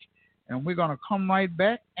break, and we're going to come right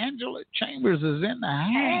back. Angela Chambers is in the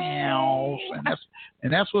house,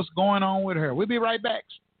 and that's what's going on with her. We'll be right back.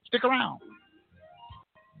 Stick around.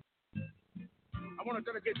 I want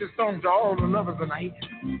to dedicate this song to all the lovers tonight.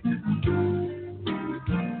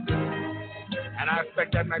 And I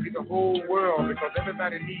expect that might be the whole world because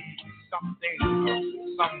everybody needs something or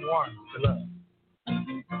someone to love.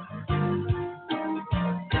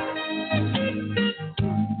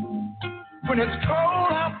 When it's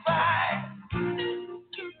cold outside,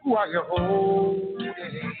 while you're holding,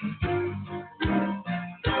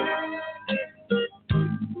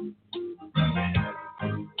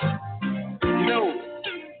 you know,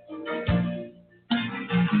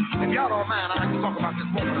 if y'all don't mind, I'd like to talk about this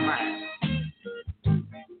woman of mine.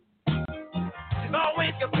 She's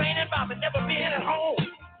always complaining about me never being at home.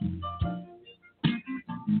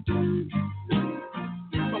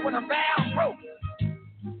 But when I'm down broke,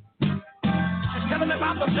 she's telling me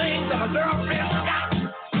about the things that a girlfriend got,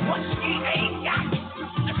 what she ain't got.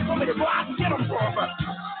 And she want me to go out and get them for her. But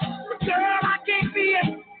girl, I can't be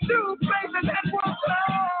in two places at one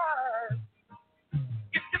time.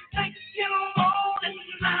 If you think you're lonely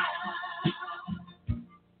now,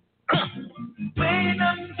 wait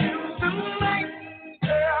until tonight,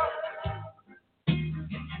 girl.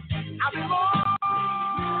 I'll be more.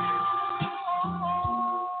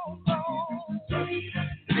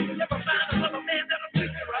 I can never find another man that'll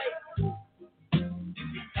treat you right.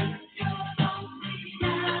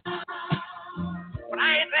 When I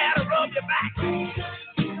ain't there to rub your back,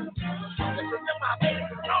 just remember I made it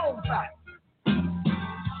the wrong side.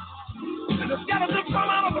 And the skeleton come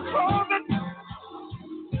out of the closet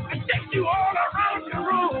and take you all around your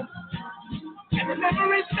room. And the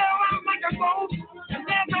memories fell out like a ghost and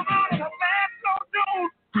dance around in a bad slow tune.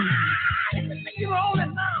 You can think you're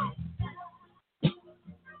rolling now.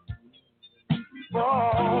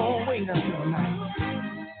 Oh, wait until night.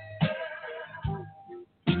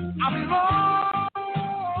 I'm long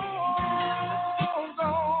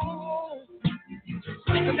gone.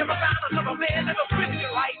 You can never find another man that'll treat you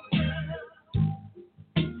right.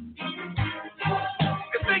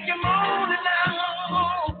 You think you're lonely now.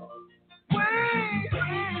 Wait.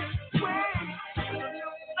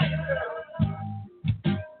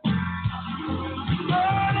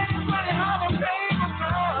 Lord, it's funny how the pain will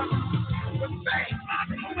come. The same time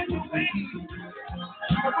when you wait.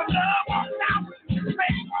 But when love walks out, the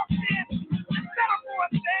pain walks in. Instead of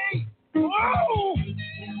one day, whoa!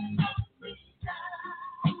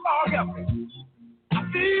 Oh, help me. I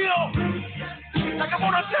feel like I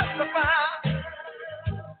want to testify.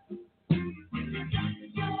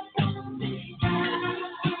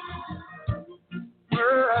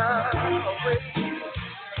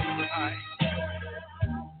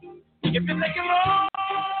 If you think you're lonely,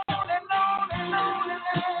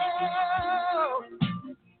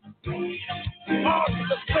 oh, you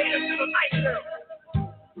just wait until the night, girl.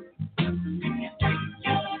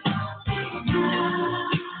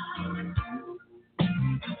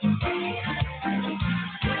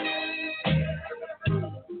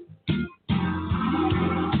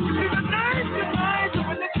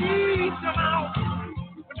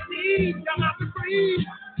 Come out to breathe,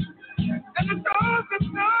 and the doors are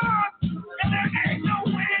shut, and there ain't no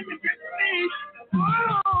way to get me.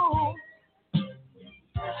 Whoa,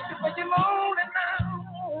 but you're lonely now.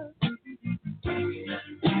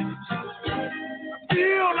 I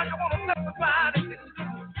feel like I want to testify to this.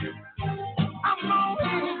 I'm lonely,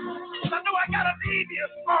 but I know I gotta leave you.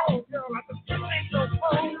 Oh, girl, I just ain't so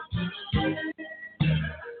cold.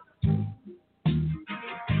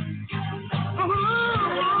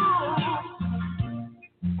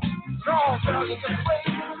 No, girl, you just wait.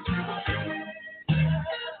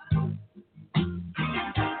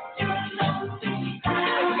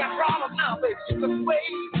 You got problems now, baby. You just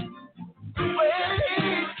wait.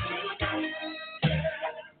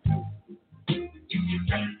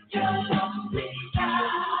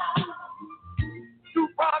 Too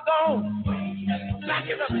far gone. Back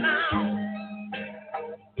it up now.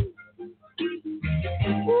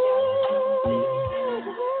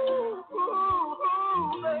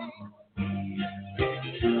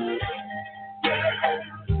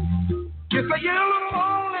 You say you're a little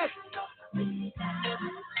lonely,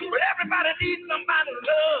 but everybody needs somebody to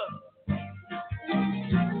love.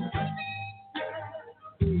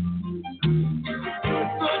 It's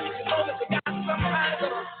good you know that you got somebody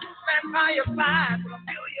that'll stand by your side, that'll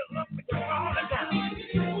fill you up when you're falling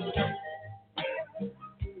down.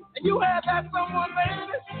 swear that someone,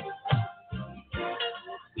 baby,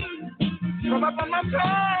 come up on my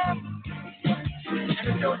time.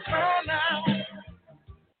 It's your turn now.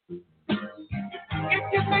 If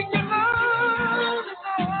you think you love it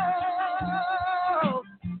now,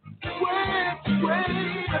 wait a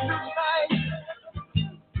night.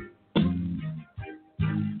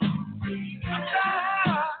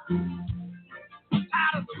 I'm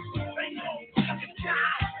tired of the same old fucking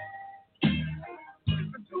job.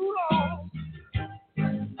 It's been too long. It's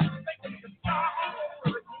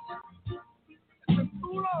been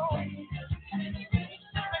too long.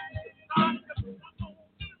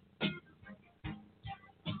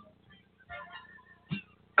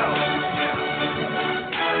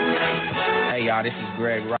 Hey y'all, this is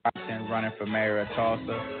Greg Robinson running for mayor of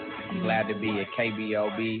Tulsa. I'm glad to be at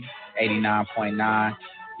KBOB 89.9.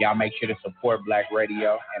 Y'all make sure to support Black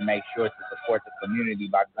Radio and make sure to support the community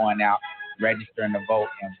by going out, registering to vote,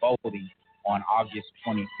 and voting on August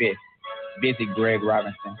 25th. Visit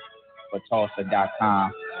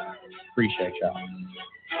GregRobinsonForTulsa.com. Appreciate y'all.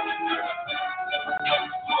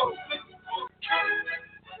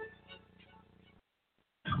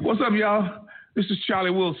 What's up, y'all? This is Charlie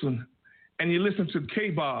Wilson, and you listen to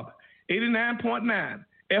K-Bob 89.9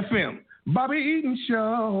 FM, Bobby Eaton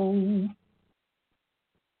Show.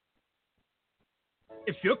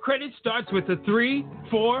 If your credit starts with a 3,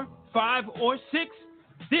 4, 5, or 6,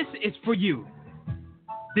 this is for you.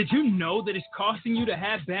 Did you know that it's costing you to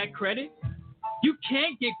have bad credit? You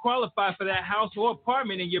can't get qualified for that house or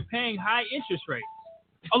apartment and you're paying high interest rates,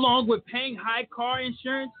 along with paying high car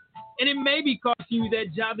insurance, and it may be costing you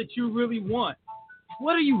that job that you really want.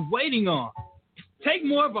 What are you waiting on? Take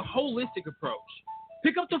more of a holistic approach.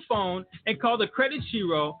 Pick up the phone and call the Credit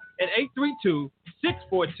Shiro at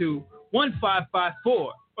 832-642-1554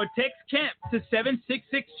 or text CAMP to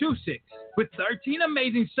 76626. With 13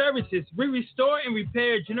 amazing services, we restore and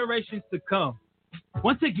repair generations to come.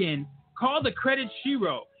 Once again, call the Credit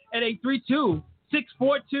Shiro at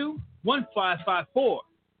 832-642-1554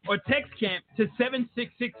 or text CAMP to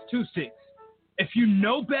 76626. If you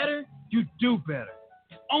know better, you do better.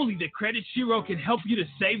 Only the Credit Shiro can help you to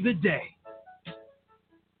save the day.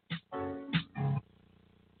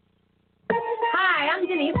 Hi, I'm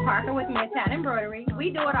Denise Parker with Midtown Embroidery. We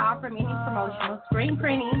do it all from any promotional screen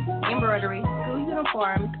printing, embroidery, school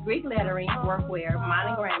uniforms, Greek lettering, workwear,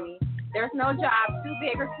 monogramming. There's no job too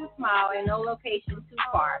big or too small and no location too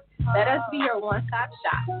far. Let us be your one-stop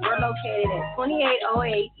shop. We're located at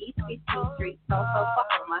 2808 East 15th Street, Tulsa,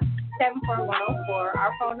 Oklahoma, 74104.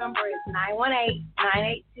 Our phone number is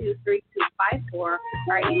 918-982-3254.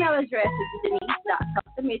 Our email address is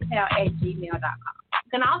denise.tulsamidtown@gmail.com. You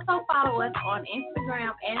can also follow us on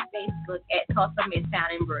Instagram and Facebook at Tulsa Midtown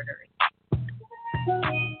Embroidery.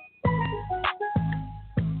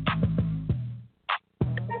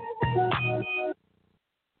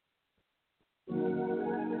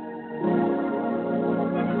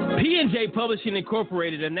 P&J Publishing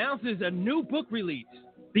Incorporated announces a new book release,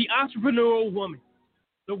 The Entrepreneurial Woman.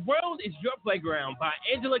 The World is Your Playground by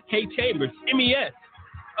Angela K. Chambers, MES.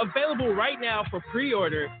 Available right now for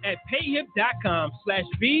pre-order at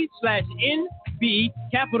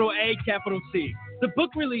payhip.com/V/NB_A_C. The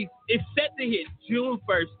book release is set to hit June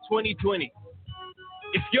 1st, 2020.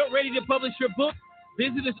 If you're ready to publish your book,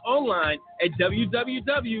 visit us online at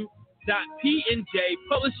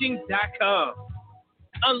www.pnjpublishing.com.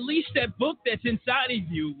 Unleash that book that's inside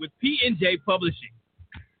of you with P&J Publishing.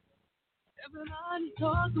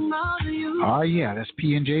 Oh, yeah, that's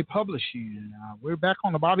P&J Publishing. We're back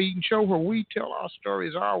on the Bobby Eaton Show where we tell our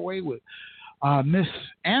stories our way with Miss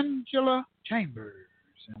Angela Chambers.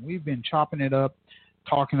 And we've been chopping it up,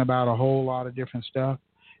 talking about a whole lot of different stuff.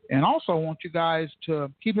 And also I want you guys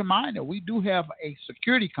to keep in mind that we do have a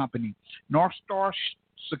security company, North Star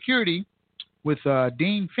Security, with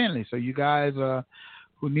Dean Finley. So you guys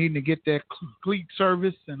who need to get that complete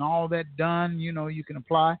service and all that done, you know, you can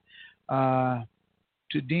apply to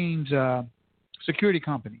Dean's security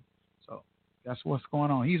company. So that's what's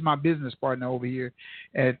going on. He's my business partner over here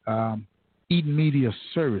at Eaton Media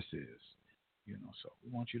Services. You know, so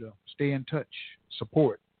we want you to stay in touch,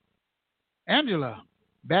 support. Angela,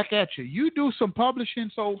 back at you. You do some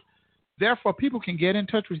publishing, so therefore people can get in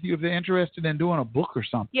touch with you if they're interested in doing a book or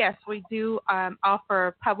something. Yes, we do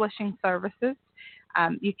offer publishing services.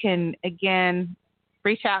 You can, again,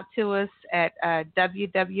 reach out to us at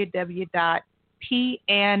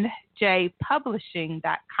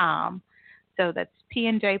www.pnjpublishing.com. So that's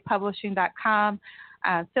pnjpublishing.com.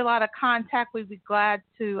 Fill out a contact. We'd be glad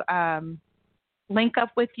to link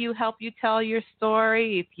up with you, help you tell your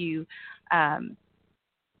story. If you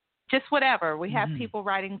just whatever. We have people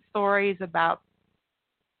writing stories about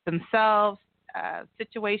themselves,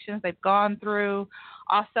 situations they've gone through.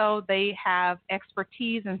 Also, they have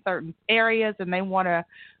expertise in certain areas, and they want to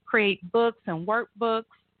create books and workbooks.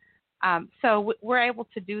 So we're able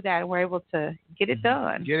to do that, and we're able to get it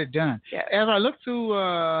done. Get it done. Yeah. As I look through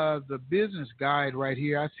the business guide right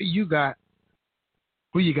here, I see you got,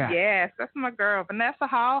 who you got? Yes, that's my girl, Vanessa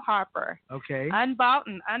Hall Harper. Okay. Unbought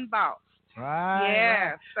and unbossed. Right. Yeah.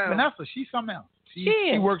 Right. So Vanessa, she's something else.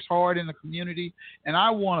 She She works hard in the community, and I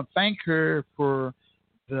want to thank her for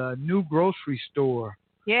the new grocery store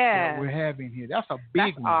that we're having here. That's a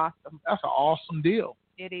big one. Awesome. That's an awesome deal.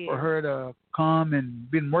 It is. For her to come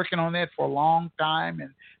and been working on that for a long time,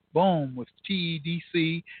 and boom, with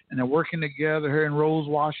TEDC, and they're working together here in Rose,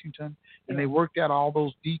 Washington, and they worked out all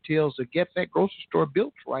those details to get that grocery store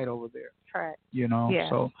built right over there. Correct. You know, Yes.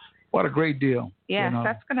 so what a great deal. Yes, you know.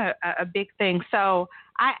 that's a big thing. So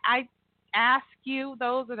I ask you,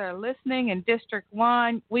 those that are listening in District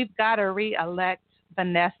 1, we've got to re-elect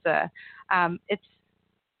Vanessa.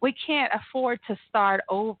 We can't afford to start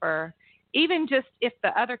over. Even just if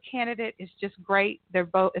the other candidate is just great,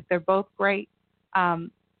 if they're both great,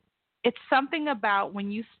 it's something about when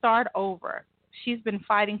you start over. She's been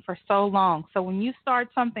fighting for so long. So when you start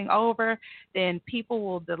something over, then people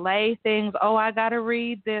will delay things. Oh, I got to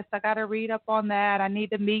read this. I got to read up on that. I need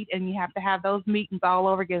to meet. And you have to have those meetings all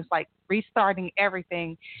over again. It's like restarting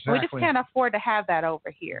everything. Exactly. We just can't afford to have that over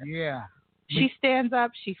here. Yeah. She stands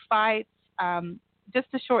up. She fights. Just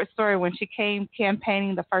a short story. When she came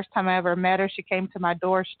campaigning the first time I ever met her, she came to my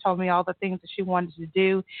door. She told me all the things that she wanted to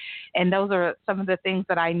do. And those are some of the things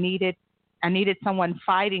that I needed. I needed someone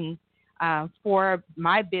fighting for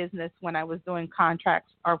my business when I was doing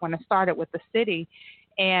contracts or when I started with the city.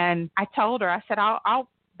 And I told her, I said, I'll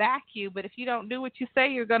back you, but if you don't do what you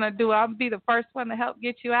say you're going to do, I'll be the first one to help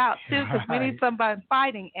get you out, too, because we need somebody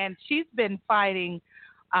fighting. And she's been fighting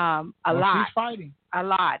a lot. She's fighting. A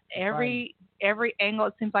lot. Every angle,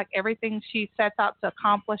 it seems like everything she sets out to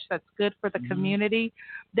accomplish that's good for the community,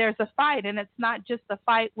 there's a fight. And it's not just a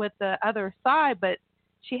fight with the other side, but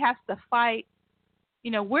she has to fight. You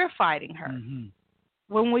know, we're fighting her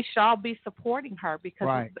when we should all be supporting her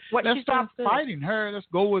because what let's she's stop doing. Fighting her. Let's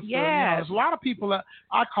go with there's a lot of people that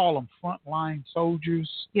I call them frontline soldiers.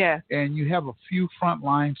 Yeah. And you have a few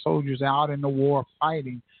frontline soldiers out in the war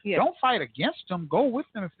fighting. Yeah. Don't fight against them. Go with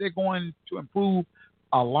them if they're going to improve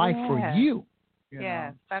a life for you.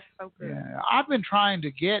 Yeah, that's so good. Yeah. I've been trying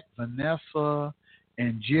to get Vanessa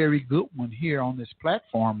and Jerry Goodwin here on this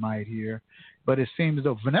platform right here. But it seems as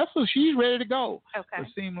though Vanessa, she's ready to go. Okay. It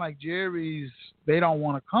seems like they don't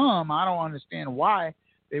want to come. I don't understand why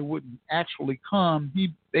they wouldn't actually come.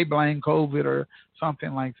 They blame COVID or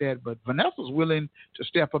something like that. But Vanessa's willing to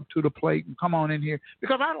step up to the plate and come on in here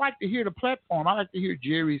because I like to hear the platform. I like to hear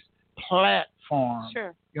Jerry's platform.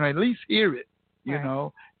 Sure. You know, at least hear it. You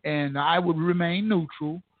know, and I would remain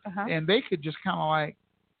neutral, and they could just kind of like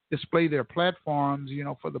display their platforms, you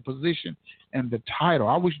know, for the position and the title.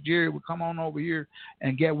 I wish Jerry would come on over here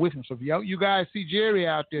and get with him. So if you guys see Jerry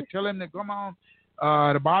out there, tell him to come on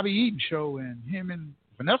the Bobby Eaton Show, and him and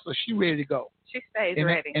Vanessa, she ready to go. She stays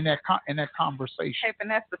ready. In that conversation. Hey,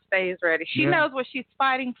 Vanessa stays ready. She knows what she's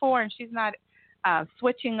fighting for, and she's not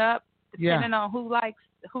switching up depending on who likes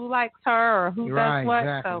her or who does what.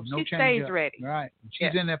 Exactly. So no she stays ready. Right.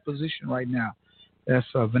 She's in that position right now. That's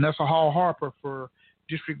Vanessa Hall Harper for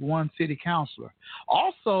District 1 City Councilor.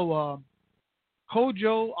 Also,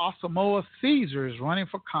 Kojo Asamoah Caesar is running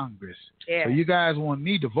for Congress. Yeah. So you guys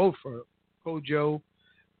need to vote for Kojo.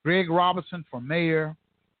 Greg Robinson for mayor.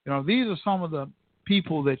 You know, these are some of the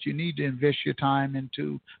people that you need to invest your time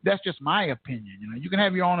into. That's just my opinion. You know, you can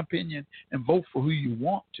have your own opinion and vote for who you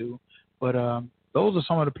want to, but those are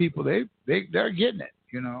some of the people they're getting it.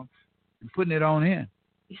 You know, and putting it on in.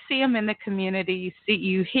 You see them in the community.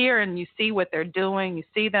 You hear and you see what they're doing. You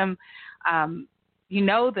see them. You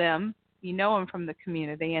know them. You know them from the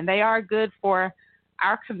community, and they are good for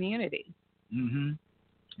our community. Mm-hmm.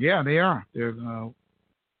 Yeah, they are. They're.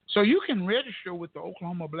 So you can register with the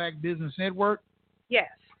Oklahoma Black Business Network? Yes.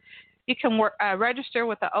 You can register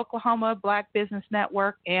with the Oklahoma Black Business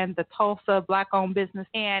Network and the Tulsa Black-Owned Business.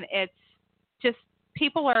 And it's just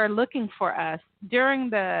people are looking for us. During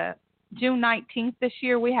the June 19th this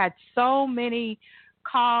year, we had so many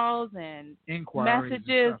calls and inquiries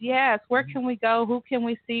messages. Yes, where can we go? Who can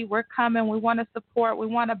we see? We're coming. We want to support. We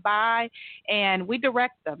want to buy. And we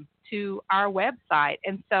direct them to our website.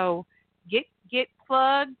 And so get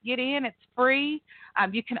plugged, get in. It's free.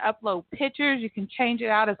 You can upload pictures. You can change it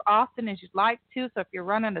out as often as you'd like to. So if you're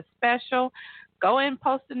running a special, Go and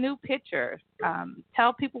post a new picture.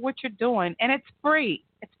 Tell people what you're doing, and it's free.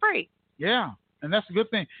 It's free. Yeah, and that's a good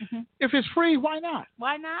thing. If it's free, why not?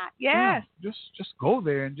 Why not? Yes. Yeah, just go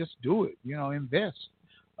there and just do it. Invest.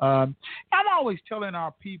 I'm always telling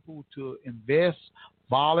our people to invest,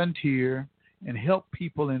 volunteer, and help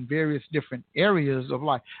people in various different areas of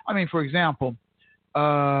life. I mean, for example,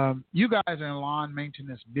 you guys are in lawn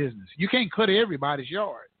maintenance business. You can't cut everybody's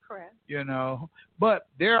yard. Correct. But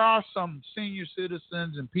there are some senior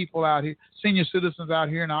citizens and people out here, senior citizens out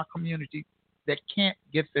here in our community that can't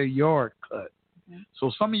get their yard cut.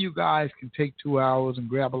 So some of you guys can take 2 hours and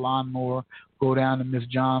grab a lawnmower, go down to Miss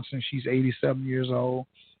Johnson. She's 87 years old,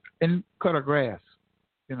 and cut her grass.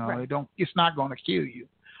 Right. It's not going to kill you.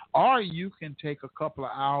 Or you can take a couple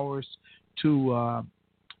of hours to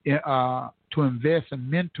invest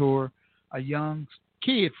and mentor a young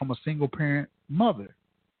kid from a single parent mother.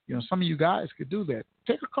 Some of you guys could do that.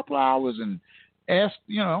 Take a couple of hours and ask,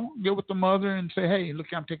 get with the mother and say, hey, look,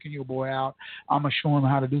 I'm taking your boy out. I'm going to show him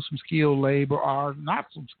how to do some skilled labor or not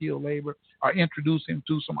some skilled labor, or introduce him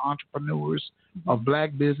to some entrepreneurs of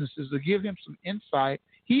black businesses to give him some insight.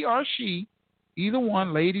 He or she, either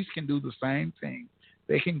one, ladies can do the same thing.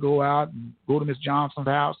 They can go out and go to Miss Johnson's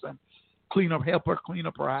house and help her clean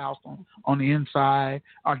up her house on the inside.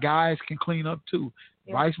 Our guys can clean up too.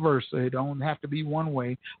 Yeah. Vice versa. It don't have to be one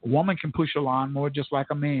way. A woman can push a lawnmower just like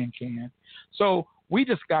a man can. So we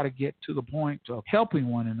just got to get to the point of helping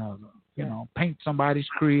one another. Paint somebody's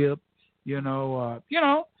crib. Just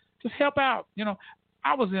help out.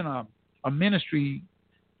 I was in a ministry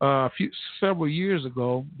several years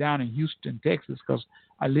ago down in Houston, Texas, because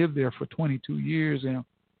I lived there for 22 years, and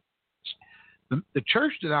the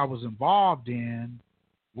church that I was involved in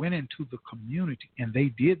went into the community, and they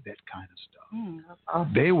did that kind of stuff.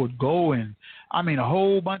 Awesome. They would go and, a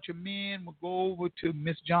whole bunch of men would go over to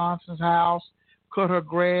Miss Johnson's house, cut her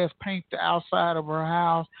grass, paint the outside of her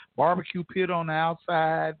house, barbecue pit on the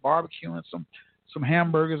outside, barbecuing some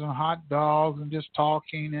hamburgers and hot dogs, and just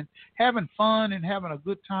talking and having fun and having a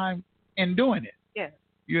good time and doing it. Yes.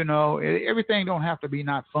 Everything don't have to be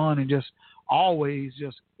not fun and just always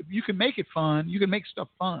just, you can make it fun. You can make stuff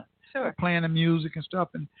fun. Sure. Like playing the music and stuff.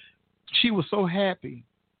 And she was so happy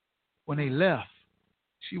when they left.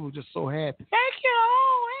 She was just so happy. Thank you.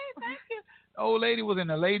 Oh, hey, thank you. The old lady was in.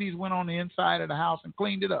 The ladies went on the inside of the house and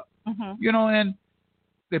cleaned it up. And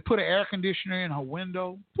they put an air conditioner in her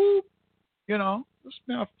window. Boop.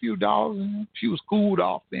 Spent a few dollars and she was cooled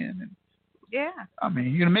off then. And, yeah.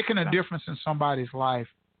 Making a difference in somebody's life.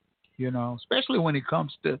 Especially when it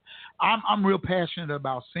comes to, I'm real passionate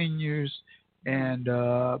about seniors and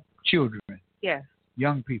children. Yes.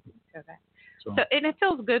 Young people. Okay. So, and it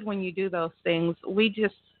feels good when you do those things. We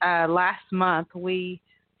just, last month, we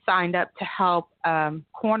signed up to help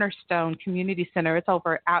Cornerstone Community Center. It's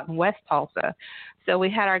over out in West Tulsa. So we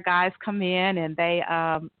had our guys come in, and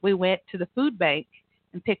we went to the food bank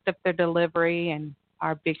and picked up their delivery and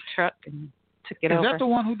our big truck and took it over. Is that the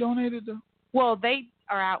one who donated the? Well, they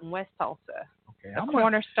are out in West Tulsa. Okay.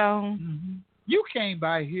 Cornerstone. Mm-hmm. You came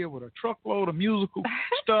by here with a truckload of musical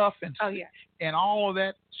stuff and and all of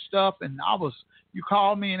that stuff, and you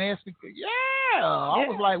called me and asked me, I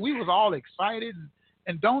was like, we was all excited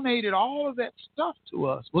and donated all of that stuff to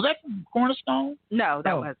us. Was that from Cornerstone? No,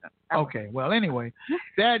 that wasn't. Okay, well, anyway,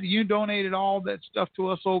 you donated all that stuff to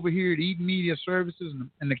us over here at Eaton Media Services,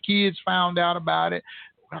 and the kids found out about it.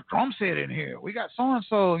 We got a drum set in here. We got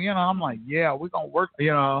so-and-so, I'm like, we're going to work,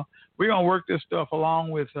 we're going to work this stuff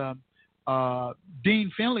along with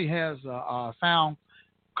Dean Finley has a sound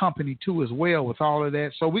company too as well with all of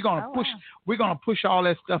that. So we're going to push all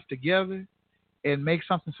that stuff together and make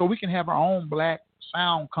something so we can have our own black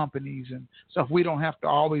sound companies and stuff. We don't have to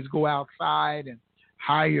always go outside and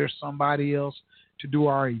hire somebody else to do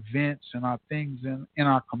our events and our things in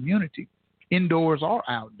our community, indoors or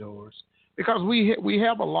outdoors, because we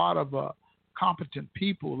have a lot of competent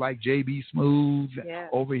people like J.B. Smooth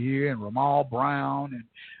over here and Ramal Brown and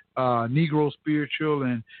Negro Spiritual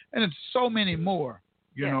and it's so many more,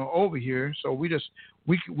 over here. So we've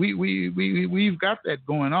got that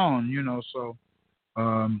going on, so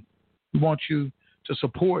we want you to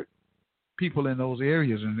support people in those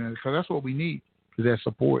areas, and because that's what we need, is that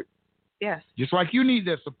support. Yes. Just like you need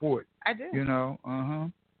that support. I do.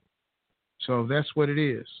 So that's what it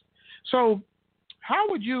is. So what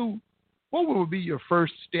would be your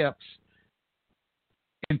first steps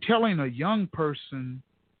in telling a young person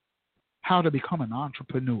how to become an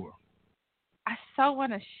entrepreneur? I so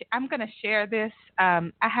want to. I'm going to share this.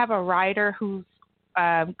 I have a writer who's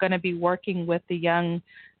going to be working with the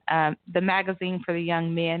magazine for the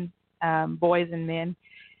young men, boys and men,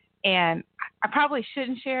 and I probably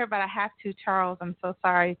shouldn't share it, but I have to, Charles. I'm so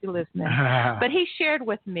sorry if you're listening. But he shared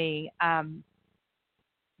with me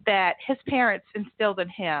that his parents instilled in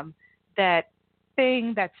him that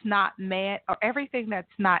thing that's not man, or everything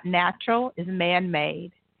that's not natural is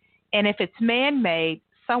man-made. And if it's man-made,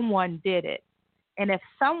 someone did it. And if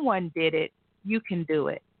someone did it, you can do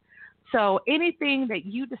it. So anything that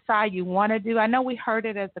you decide you want to do, I know we heard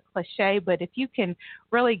it as a cliche, but if you can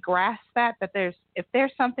really grasp that if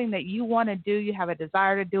there's something that you want to do, you have a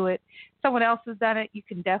desire to do it, someone else has done it, you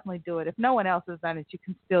can definitely do it. If no one else has done it, you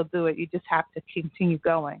can still do it. You just have to continue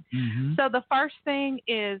going. Mm-hmm. So the first thing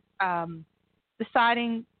is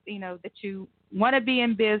deciding, that you want to be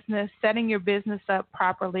in business, setting your business up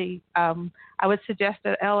properly. I would suggest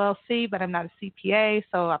an LLC, but I'm not a CPA,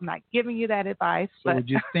 so I'm not giving you that advice. So but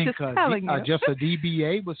just think just a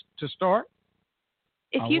DBA was to start?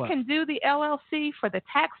 If you can do the LLC for the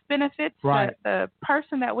tax benefits, right. the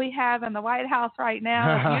person that we have in the White House right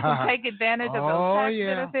now, if you can take advantage of those tax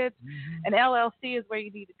benefits, an LLC is where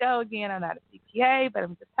you need to go. Again, I'm not a CPA, but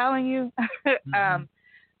I'm just telling you.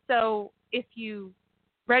 So if you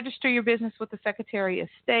register your business with the Secretary of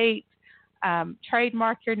State,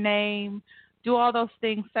 trademark your name, do all those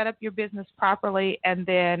things, set up your business properly, and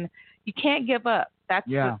then you can't give up. That's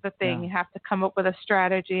the thing. You have to come up with a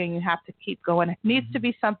strategy, and you have to keep going. It needs to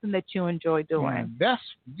be something that you enjoy doing. That's,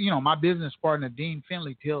 my business partner, Dean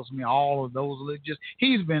Finley, tells me all of those.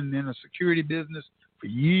 He's been in the security business for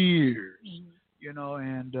years,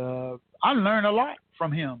 and I learned a lot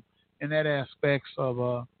from him in that aspects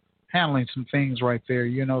of handling some things right there,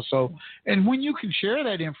 So, and when you can share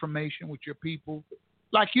that information with your people,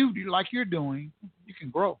 like you're doing, you can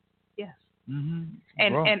grow. Yes. Mm-hmm.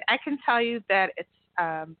 And I can tell you that it's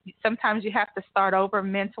sometimes you have to start over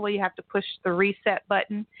mentally. You have to push the reset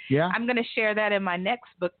button. Yeah. I'm going to share that in my next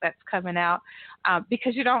book that's coming out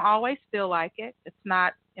because you don't always feel like it. It's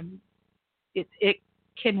not. It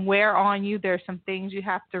can wear on you. There's some things you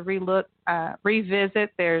have to revisit.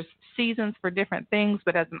 There's seasons for different things,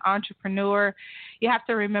 but as an entrepreneur, you have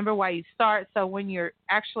to remember why you start. So when you're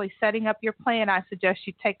actually setting up your plan, I suggest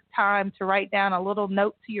you take time to write down a little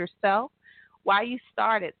note to yourself why you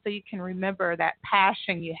started, so you can remember that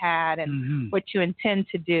passion you had and what you intend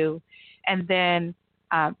to do, and then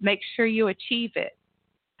make sure you achieve it.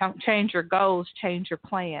 Don't change your goals, change your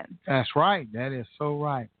plans. That's right. That is so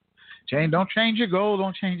right. Don't change your goals,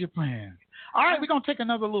 don't change your plans. All right, we're going to take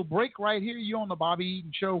another little break right here. You're on the Bobby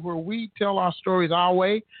Eaton Show, where we tell our stories our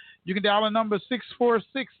way. You can dial the number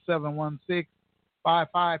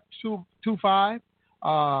 646-716-5525.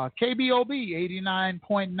 KBOB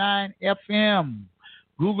 89.9 FM.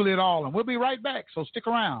 Google it all, and we'll be right back, so stick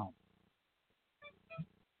around.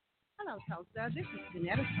 Hello, Tulsa. This is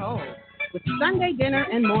Janetta Toll with Sunday Dinner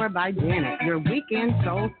and More by Janet, your weekend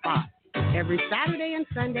soul spot. Every Saturday and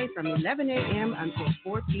Sunday from 11 a.m. until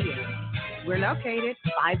 4 p.m. We're located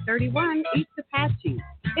 531 East Apache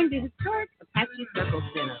in the historic Apache Circle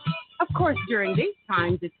Center. Of course, during these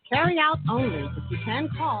times, it's carry-out only, but you can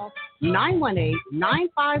call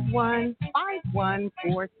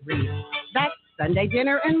 918-951-5143. That's Sunday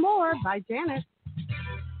Dinner and More by Janet.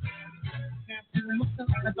 I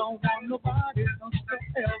don't want nobody else to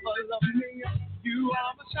ever love me. You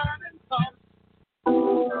are my shining star.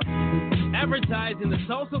 Advertise in the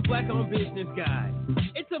Tulsa Black-Owned Business Guide.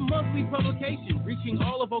 It's a monthly publication reaching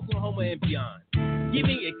all of Oklahoma and beyond,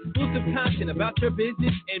 giving exclusive content about your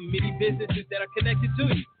business and many businesses that are connected to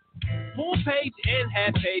you. Full page and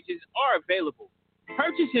half pages are available.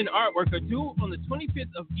 Purchase an artwork or two on the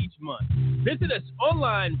 25th of each month. Visit us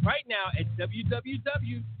online right now at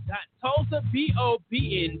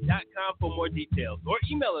www.tulsabobn.com for more details, or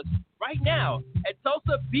email us right now at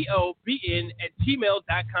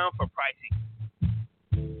tulsabobn@gmail.com for pricing.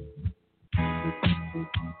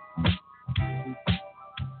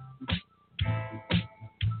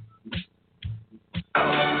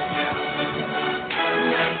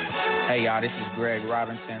 Hey y'all, this is Greg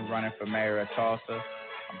Robinson running for mayor of Tulsa.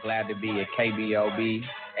 I'm glad to be at KBOB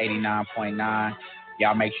 89.9.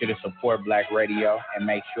 Y'all make sure to support Black Radio and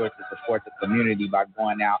make sure to support the community by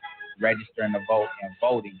going out, registering to vote, and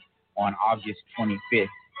voting on August 25th.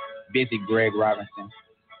 Visit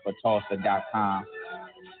GregRobinsonForTulsa.com.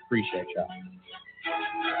 Appreciate y'all.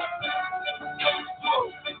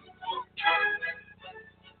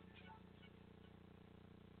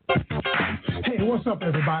 Hey, what's up,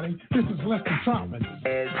 everybody? This is Lester Troutman.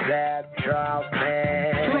 It's that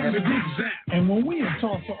Troutman. From the Big Zap. And when we in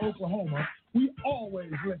Tulsa, Oklahoma, we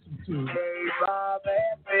always listen to Bob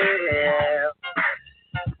FM.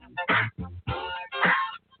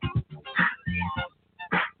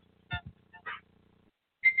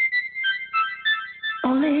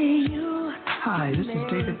 Hi, this is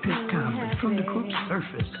David Pitcom from the group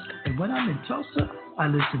Surface. And when I'm in Tulsa, I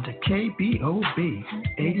listen to KBOB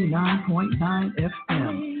 89.9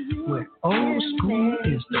 FM, where old school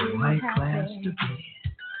is the right class to be.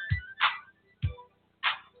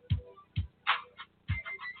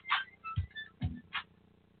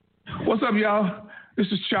 What's up, y'all? This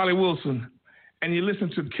is Charlie Wilson, and you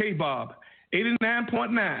listen to K-Bob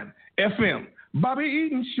 89.9 FM, Bobby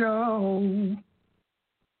Eaton Show.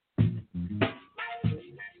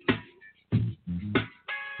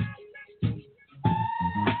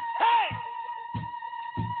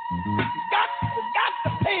 Got to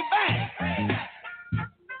pay back.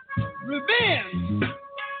 Revenge.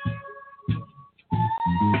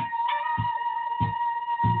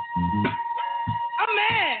 I'm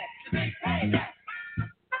mad.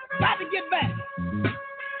 Got to get back.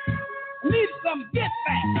 Need some get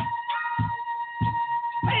back.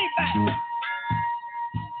 Pay back.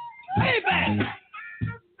 Pay back.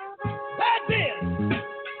 That's it.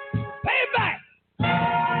 Pay back.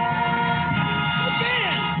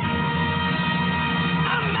 Again.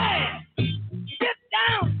 I'm mad. Get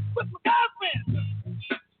down with my girlfriend.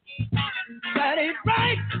 That ain't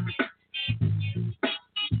right.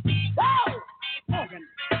 Oh, Morgan.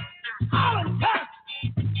 Holland Cup.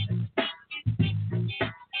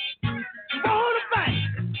 Wanna fight.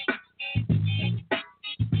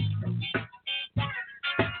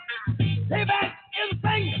 Pay back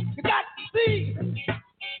everything you got to see.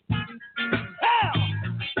 Hell,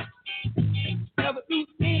 never do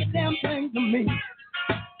any damn thing to me.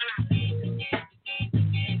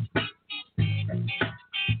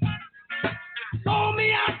 Sold me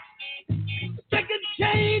out, chicken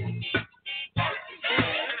chain.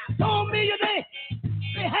 Told me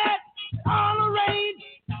they had all arranged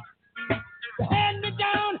to hand me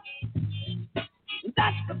down.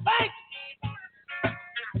 That's the bank.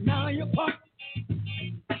 Now you're pumped.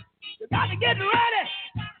 You got to get ready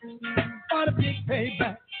for the big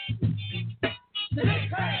payback.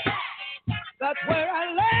 That's where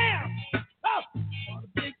I land. Oh, for the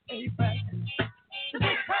big payback.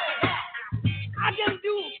 I can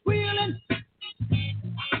do wheeling.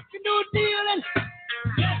 I can do dealing.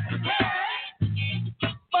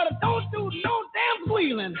 But I don't do no damn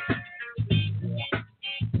wheeling.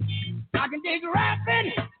 I can dig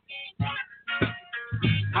rapping.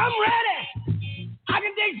 I'm ready. I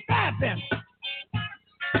can dig strapping.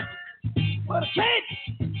 But I can't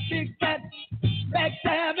dig that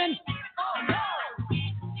backstabbing.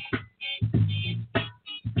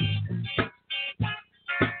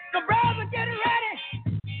 So brother, get ready.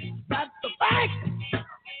 That's the fact.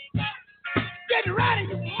 Get ready,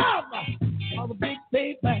 you mother, for the big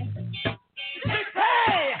payback.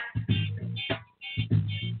 Hey!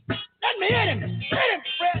 Let me hit him. Hit him,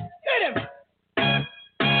 Fred. Hit him.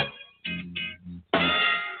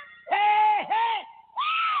 Hey, hey.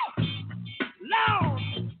 Loud.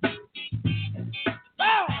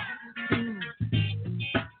 Loud.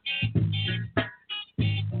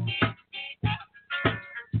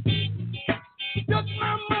 You took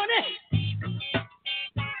my money.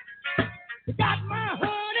 You got my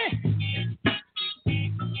honey.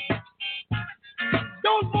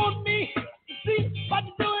 Don't want me to see what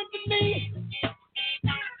you're doing to me.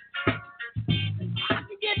 I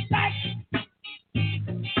can get back.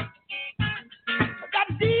 I got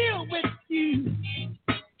to deal with you.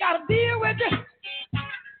 Got to deal with you.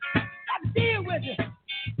 Got to deal with you.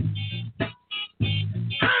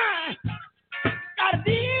 I got to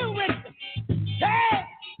deal with you. Hey,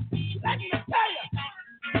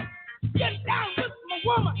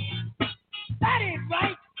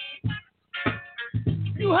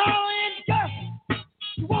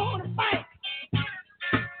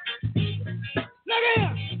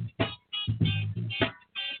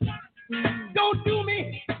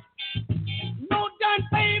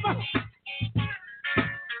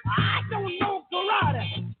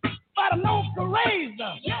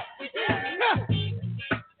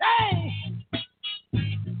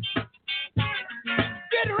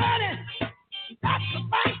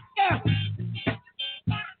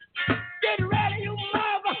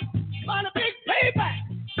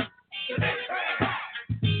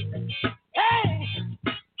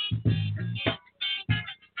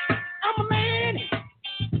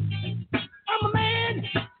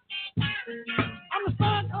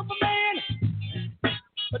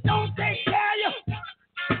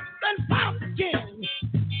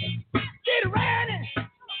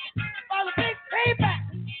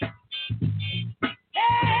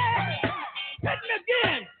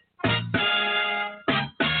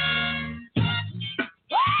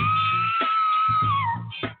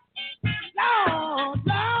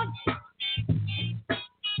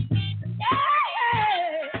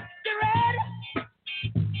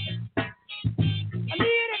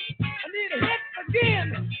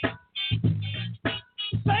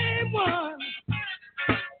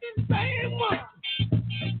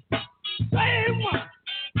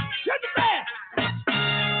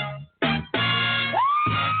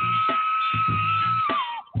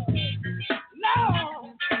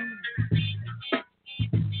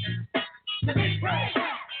 The big price.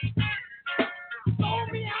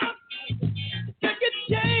 Sold me out to get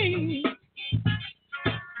changed.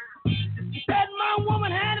 She said my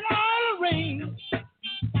woman had it all arranged.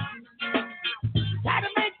 Tried to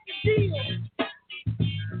make the deal.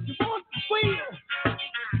 She wants to squeal.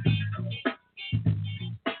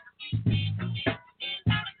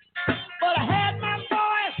 But I had my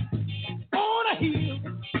boys on a heel.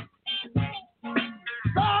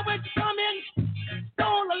 Saw it coming,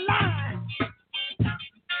 stole a line.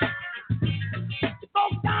 The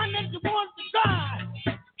folks down there want to die.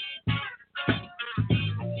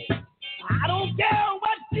 I don't care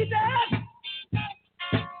what she does.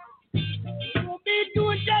 She won't be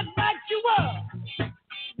doing just like she was.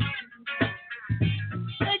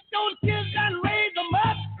 Take those kids and raise them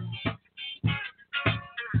up.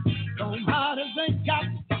 Don't matter, they got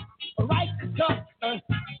a right to talk.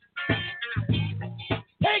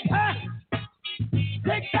 Take her,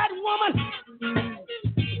 take that woman,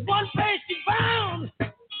 one place she found.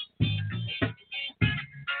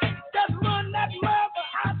 Just run that mother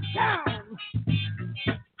out of town.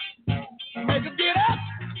 Make her get up,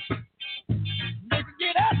 make her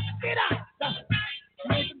get up, get out.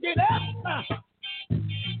 Make her get up,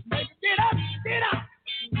 make her get up, get out.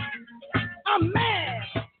 I'm mad.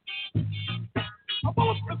 I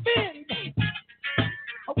want revenge.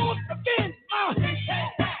 I want revenge.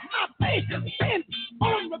 My face is bent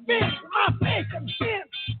on revenge. My face is bent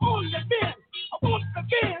on revenge. I want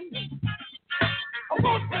revenge. I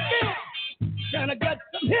want revenge. Can I get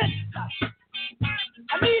some hits?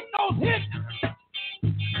 I need those hits.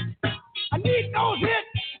 I need those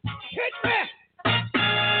hits. Hit me.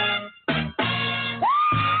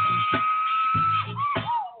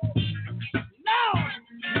 Now,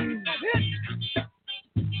 hit.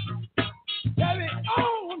 Carry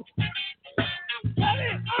on.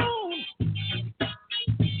 Carry on.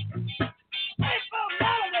 Paper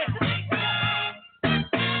melody.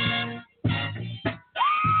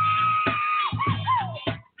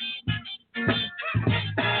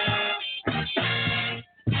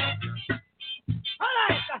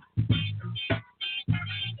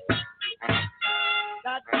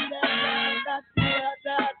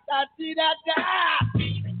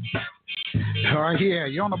 All right. Yeah,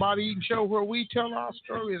 you're on the Bobby Eaton Show where we tell our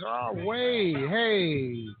stories our way.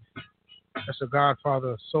 Hey, that's the Godfather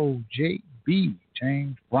of Soul, J.B.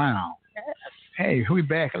 James Brown. Yes. Hey, we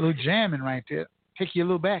back. A little jamming right there. Take you a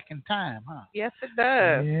little back in time, huh? Yes, it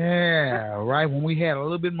does. Yeah, right. When we had a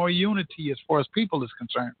little bit more unity as far as people is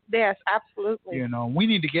concerned. Yes, absolutely. You know, we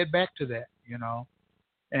need to get back to that, you know,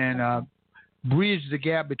 and bridge the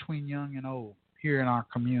gap between young and old here in our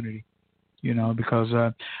community. You know, because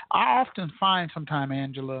I often find sometime,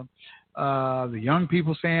 Angela, the young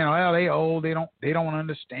people saying, well, they old, they don't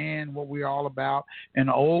understand what we're all about. And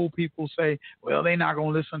the old people say, well, they're not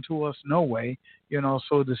going to listen to us no way. You know,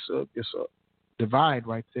 so this divide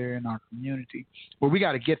right there in our community. But we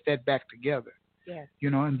got to get that back together. Yes. You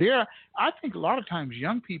know, and I think a lot of times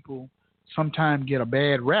young people sometimes get a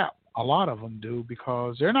bad rap. A lot of them do,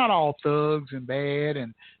 because they're not all thugs and bad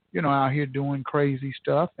and, you know, out here doing crazy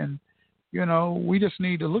stuff. And, you know, we just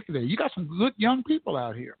need to look at it. You got some good young people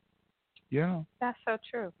out here. Yeah. That's so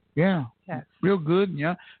true. Yeah. Yes. Real good.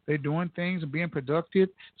 Yeah. They're doing things and being productive.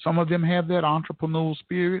 Some of them have that entrepreneurial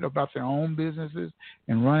spirit about their own businesses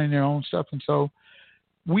and running their own stuff. And so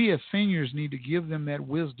we as seniors need to give them that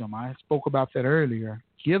wisdom. I spoke about that earlier.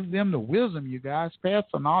 Give them the wisdom, you guys. Pass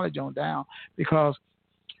the knowledge on down, because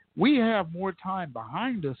we have more time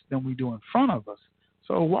behind us than we do in front of us.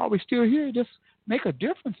 So while we're still here, just make a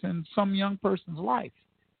difference in some young person's life.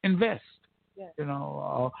 Invest. Yes. You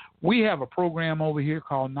know, we have a program over here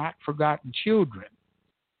called Not Forgotten Children,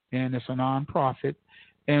 and it's a nonprofit,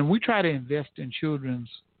 and we try to invest in children's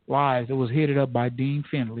lives. It was headed up by Dean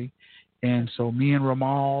Finley, and so me and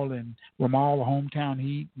Ramal, Hometown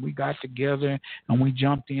Heat, we got together and we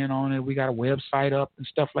jumped in on it. We got a website up and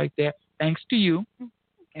stuff like that, thanks to you,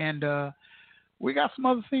 and we got some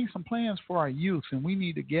other things, some plans for our youth, and we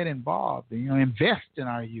need to get involved. You know, invest in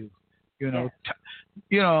our youth. You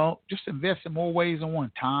know, just invest in more ways than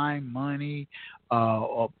one. Time, money,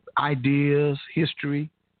 ideas,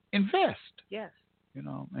 history. Invest. Yes. You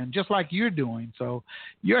know, and just like you're doing. So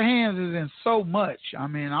your hands is in so much. I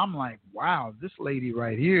mean, I'm like, wow, this lady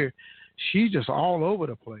right here, she's just all over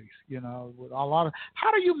the place. You know, with a lot of.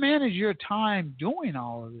 How do you manage your time doing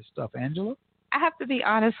all of this stuff, Angela? I have to be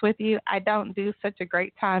honest with you. I don't do such a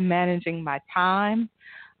great time managing my time.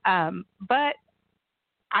 But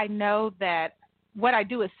I know that what I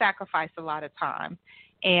do is sacrifice a lot of time.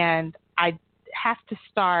 And I have to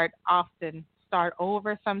start often start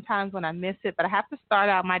over sometimes when I miss it, but I have to start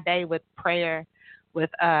out my day with prayer, with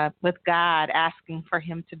God, asking for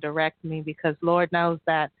him to direct me, because Lord knows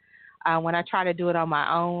that when I try to do it on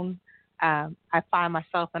my own, I find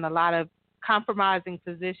myself in a lot of compromising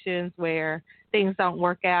positions where things don't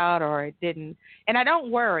work out or it didn't. And I don't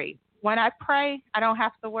worry. When I pray, I don't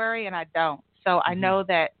have to worry, and I don't. So I know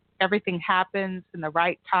that everything happens in the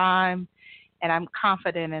right time, and I'm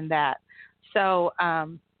confident in that. So,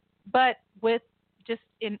 but with just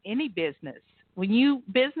in any business,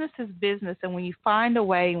 business is business, and when you find a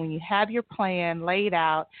way, when you have your plan laid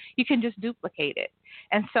out, you can just duplicate it.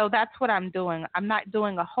 And so that's what I'm doing. I'm not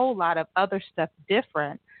doing a whole lot of other stuff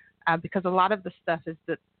different because a lot of the stuff is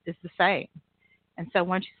the same. And so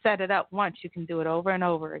once you set it up once, you can do it over and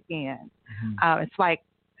over again. It's like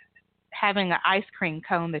having an ice cream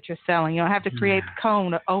cone that you're selling. You don't have to create the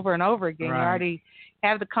cone over and over again. Right. You already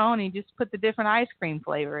have the cone and you just put the different ice cream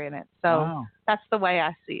flavor in it. So that's the way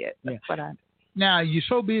I see it. That's what I do. Now, you're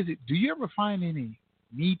so busy. Do you ever find any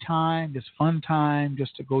me time, this fun time,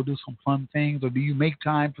 just to go do some fun things? Or do you make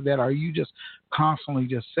time for that? Or are you just constantly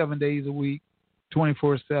just 7 days a week,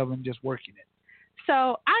 24/7, just working it?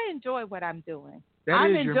 So I enjoy what I'm doing.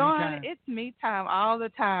 I'm enjoying it's me time all the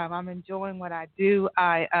time. I'm enjoying what I do.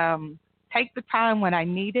 I take the time when I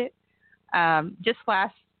need it. Just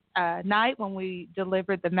last night when we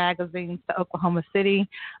delivered the magazines to Oklahoma City,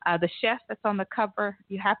 the chef that's on the cover,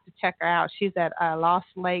 you have to check her out. She's at Lost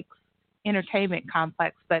Lakes Entertainment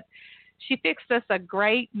Complex, but she fixed us a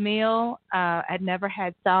great meal. I'd never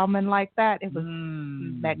had salmon like that. It was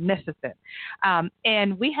magnificent.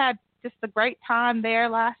 And we had just a great time there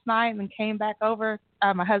last night and came back over.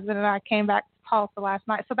 My husband and I came back to Tulsa last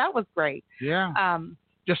night. So that was great. Yeah.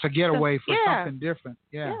 Just a getaway for something different.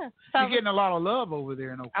 Yeah. So you're getting a lot of love over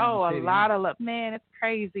there in Oklahoma City. Oh, a lot of love. Man, it's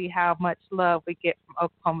crazy how much love we get from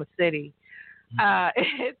Oklahoma City.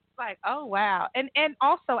 It's like, oh, wow. And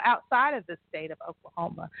also outside of the state of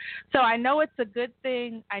Oklahoma. So I know it's a good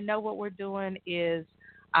thing. I know what we're doing is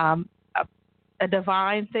a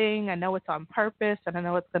divine thing. I know it's on purpose, and I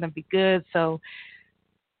know it's going to be good. So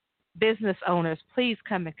business owners, please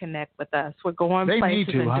come and connect with us. We're going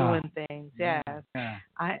places and doing things. Yes. Yeah.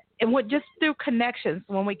 And just through connections.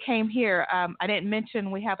 When we came here, I didn't mention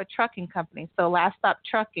we have a trucking company. So Last Stop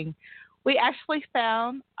Trucking, we actually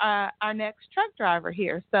found our next truck driver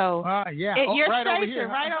here. So at your right station, over here,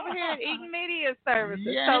 right over here at Eaton Media Services.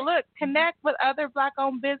 Yeah. So look, connect with other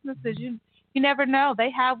Black-owned businesses. You never know. They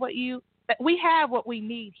have we have what we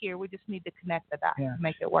need here. We just need to connect the dots to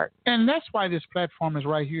make it work. And that's why this platform is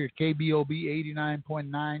right here at KBOB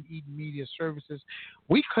 89.9 Eaton Media Services.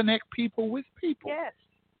 We connect people with people. Yes.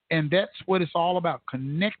 And that's what it's all about,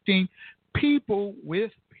 connecting people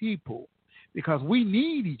with people. Because we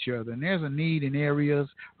need each other, and there's a need in areas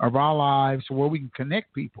of our lives where we can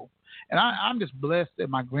connect people. And I'm just blessed that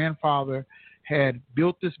my grandfather had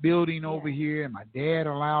built this building over here, and my dad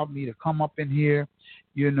allowed me to come up in here,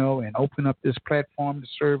 and open up this platform to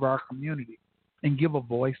serve our community and give a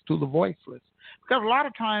voice to the voiceless. Because a lot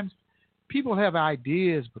of times people have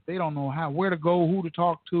ideas, but they don't know where to go, who to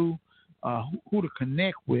talk to, who to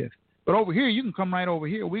connect with. But over here, you can come right over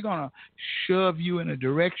here. We're going to shove you in a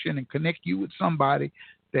direction and connect you with somebody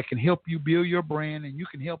that can help you build your brand, and you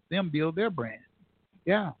can help them build their brand.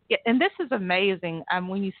 Yeah. And this is amazing.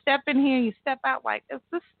 When you step in here, you step out like, is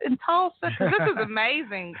this in Tulsa? 'Cause this is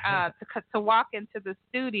amazing to walk into the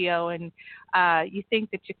studio and you think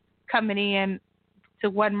that you're coming in to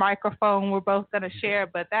one microphone we're both going to share,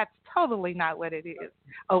 but that's totally not what it is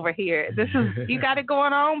over here. You got it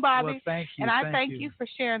going on, Bobby. Well, thank you. And I thank you for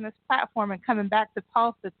sharing this platform and coming back to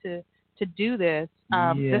Tulsa to do this.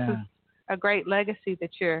 This is a great legacy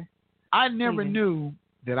that you're I never knew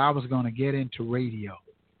that I was going to get into radio.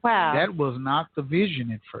 Wow. That was not the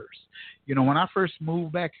vision at first. When I first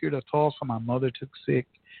moved back here to Tulsa, my mother took sick,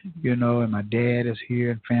 and my dad is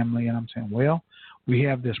here and family. And I'm saying, well, we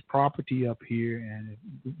have this property up here, and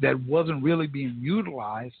that wasn't really being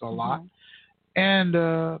utilized a lot. And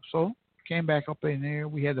so came back up in there.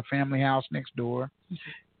 We had the family house next door.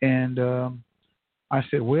 And I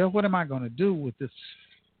said, well, what am I going to do with this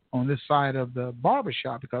on this side of the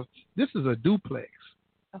barbershop? Because this is a duplex.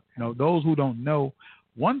 Okay. Those who don't know,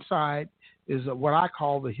 one side is what I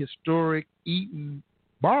call the historic Eaton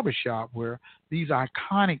barbershop, where these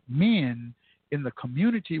iconic men in the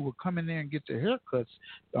community would come in there and get their haircuts.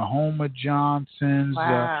 The Homer Johnsons,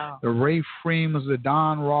 the Ray Freemans, the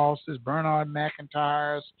Don Rosses, Bernard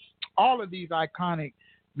McIntyres, all of these iconic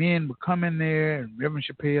men would come in there, and Reverend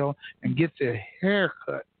Chappelle, and get their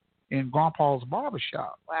haircut in Grandpa's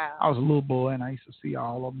barbershop. Wow. I was a little boy, and I used to see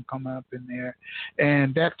all of them come up in there.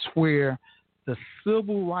 And that's where the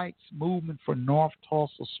civil rights movement for North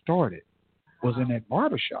Tulsa started was in that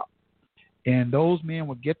barbershop. And those men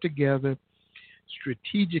would get together,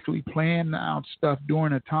 strategically plan out stuff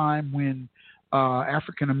during a time when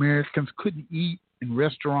African Americans couldn't eat in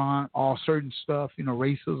restaurant, all certain stuff,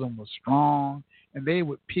 racism was strong, and they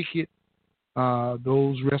would picket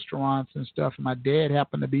those restaurants and stuff. And my dad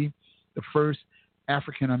happened to be the first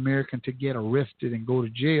African American to get arrested and go to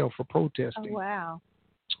jail for protesting. Oh, wow.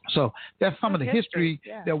 So that's some of the history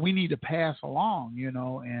yeah. that we need to pass along,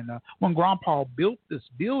 And when Grandpa built this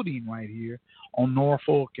building right here on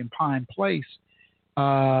Norfolk and Pine Place,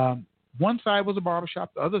 one side was a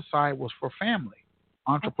barbershop, the other side was for family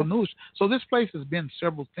entrepreneurs. Okay. So this place has been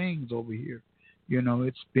several things over here.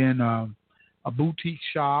 It's been a boutique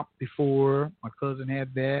shop before. My cousin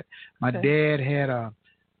had that. My dad had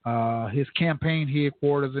his campaign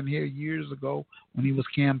headquarters in here years ago when he was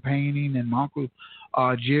campaigning, and my uncle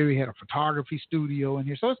Jerry had a photography studio in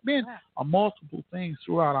here. So it's been a multiple things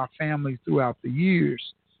throughout our family throughout the years.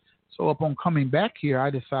 So upon coming back here, I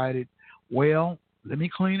decided, well, let me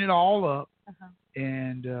clean it all up. Uh-huh.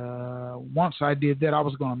 And once I did that, I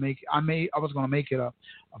was going to make it a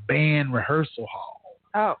band rehearsal hall.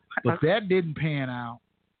 Oh, but that didn't pan out,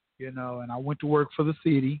 and I went to work for the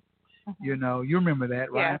city. Uh-huh. You remember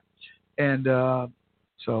that, right? Yeah. And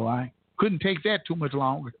so I couldn't take that too much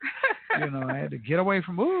longer. I had to get away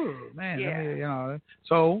from,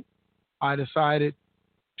 So I decided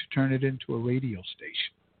to turn it into a radio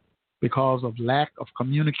station because of lack of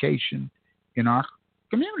communication in our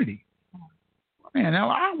community. Man,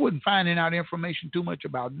 I wasn't finding out information too much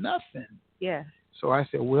about nothing. Yeah. So I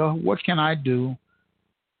said, well, what can I do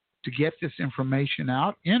to get this information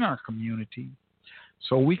out in our community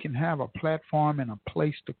so we can have a platform and a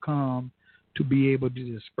place to come to be able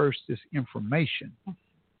to disperse this information,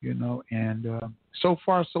 and so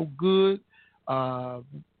far so good.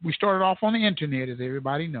 We started off on the internet, as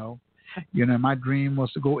everybody know. My dream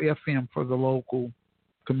was to go FM for the local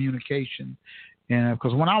communication. And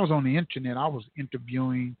because when I was on the internet, I was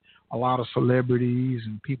interviewing a lot of celebrities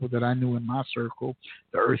and people that I knew in my circle,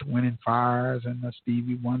 the Earth, Wind, and Fires and the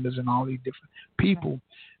Stevie Wonders and all these different people.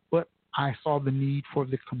 But I saw the need for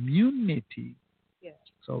the community. Yeah.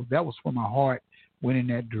 So that was where my heart went in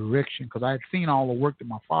that direction, because I had seen all the work that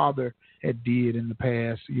my father had did in the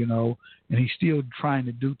past, and he's still trying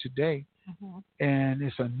to do today. Mm-hmm. And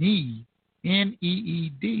it's a need,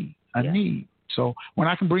 NEED, a need. So when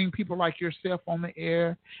I can bring people like yourself on the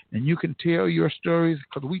air and you can tell your stories,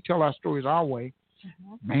 because we tell our stories our way,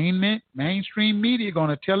 mainstream media going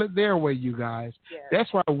to tell it their way, you guys. Yeah.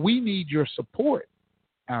 That's why we need your support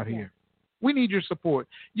out here. We need your support.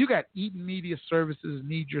 You got Eaton Media Services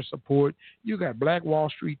need your support. You got Black Wall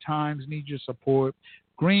Street Times need your support.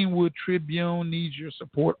 Greenwood Tribune needs your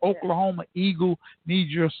support. Oklahoma Eagle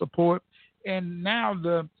needs your support. And now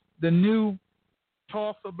the new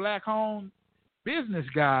Tulsa Black-owned Business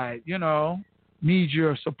Guide, needs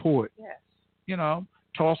your support. Yes.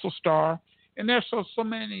 Tulsa Star. And there's so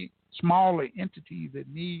many smaller entities that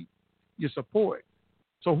need your support.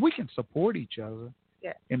 So if we can support each other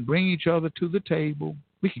and bring each other to the table,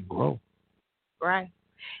 we can grow. Right.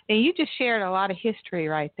 And you just shared a lot of history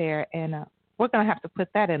right there, and we're going to have to put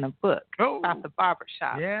that in a book about the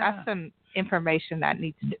barbershop. Yeah. That's some information that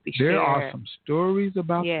needs to be shared. There are some stories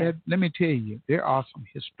about that. Let me tell you, there are some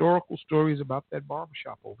historical stories about that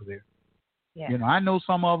barbershop over there. Yeah. I know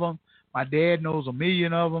some of them. My dad knows a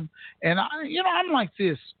million of them. And, I'm like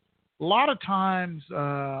this. A lot of times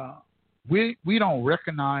we don't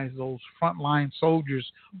recognize those frontline soldiers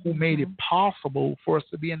who made it possible for us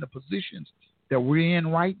to be in the positions that we're in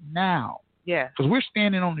right now. Yeah. Because we're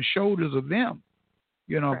standing on the shoulders of them.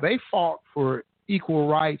 They fought for equal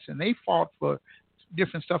rights and they fought for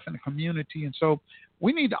different stuff in the community. And so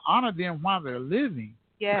we need to honor them while they're living.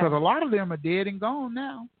 Yeah. Because a lot of them are dead and gone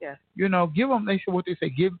now. Yeah. Give them,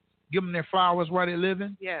 give them their flowers while they're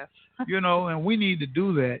living. Yes. And we need to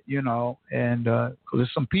do that, and because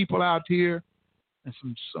there's some people out here and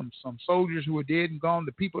some soldiers who are dead and gone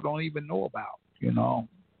that people don't even know about,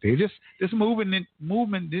 They just, this movement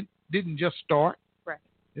didn't just start. Right.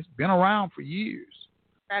 It's been around for years.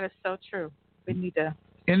 That is so true. We need to.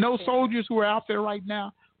 And those soldiers who are out there right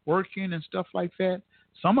now working and stuff like that,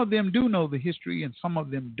 some of them do know the history and some of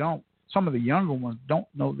them don't. Some of the younger ones don't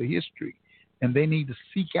know the history, and they need to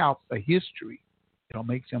seek out the history. It'll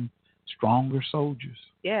make them stronger soldiers.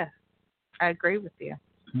 Yeah, I agree with you.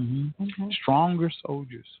 Mm-hmm. Mm-hmm. Stronger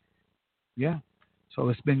soldiers. Yeah. So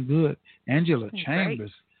it's been good. Angela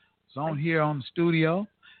Chambers is on here on the studio,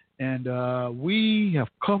 and we have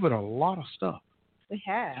covered a lot of stuff. We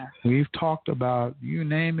have. We've talked about, you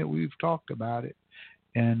name it, we've talked about it.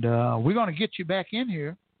 And we're going to get you back in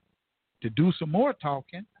here to do some more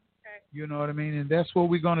talking. Okay. You know what I mean? And that's what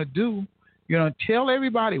we're going to do. You know, tell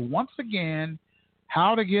everybody once again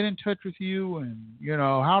how to get in touch with you and, you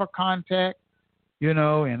know, how to contact, you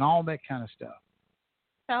know, and all that kind of stuff.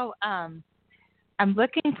 So I'm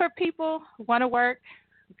looking for people who want to work,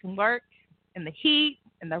 who can work in the heat,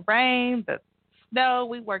 in the rain, the snow.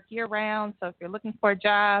 We work year round. So if you're looking for a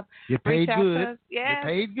job, you're paid good. To us. Yeah, you're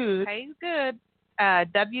paid good. Paid good.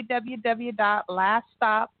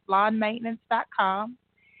 www.laststoplawnmaintenance.com.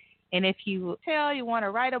 And if you want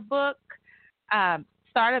to write a book,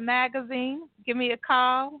 start a magazine, give me a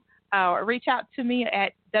call, or reach out to me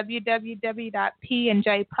at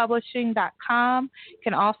www.pnjpublishing.com. You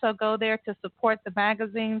can also go there to support the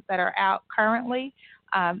magazines that are out currently.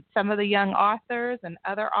 Some of the young authors and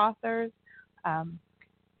other authors.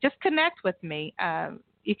 Just connect with me.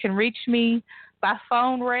 You can reach me by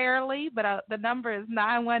phone rarely, but the number is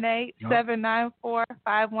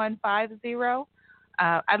 918-794-5150.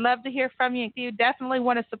 I'd love to hear from you. If you definitely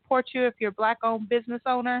want to support you, if you're a Black-owned business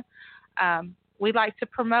owner, we'd like to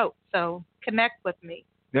promote. So connect with me.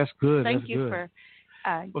 That's good. Thank you for.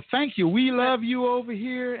 Well, thank you. We love you over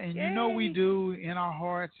here, and Yay. You know we do in our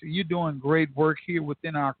hearts. You're doing great work here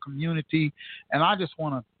within our community, and I just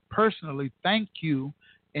want to personally thank you.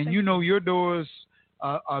 And you know your doors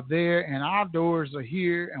are there, and our doors are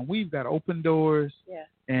here, and we've got open doors. Yeah.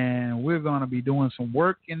 And we're going to be doing some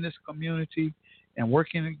work in this community and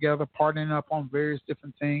working together, partnering up on various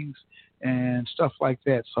different things and stuff like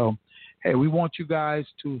that. So, hey, we want you guys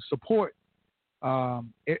to support the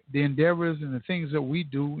endeavors and the things that we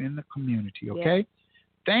do in the community, okay? Yeah.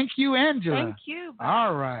 Thank you, Angela. Thank you. Bye.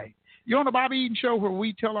 All right. You're on the Bobby Eaton Show, where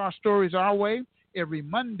we tell our stories our way every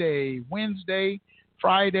Monday, Wednesday,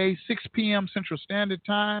 Friday, 6 p.m. Central Standard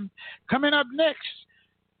Time. Coming up next,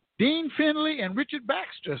 Dean Finley and Richard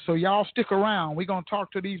Baxter. So y'all stick around. We're going to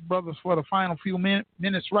talk to these brothers for the final few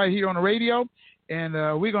minutes right here on the radio, and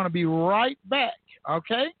we're going to be right back,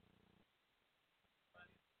 okay?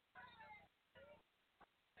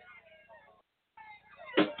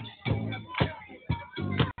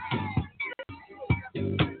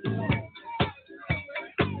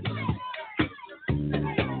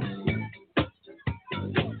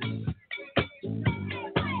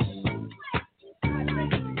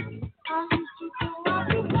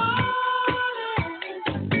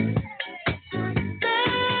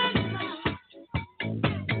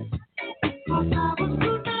 I was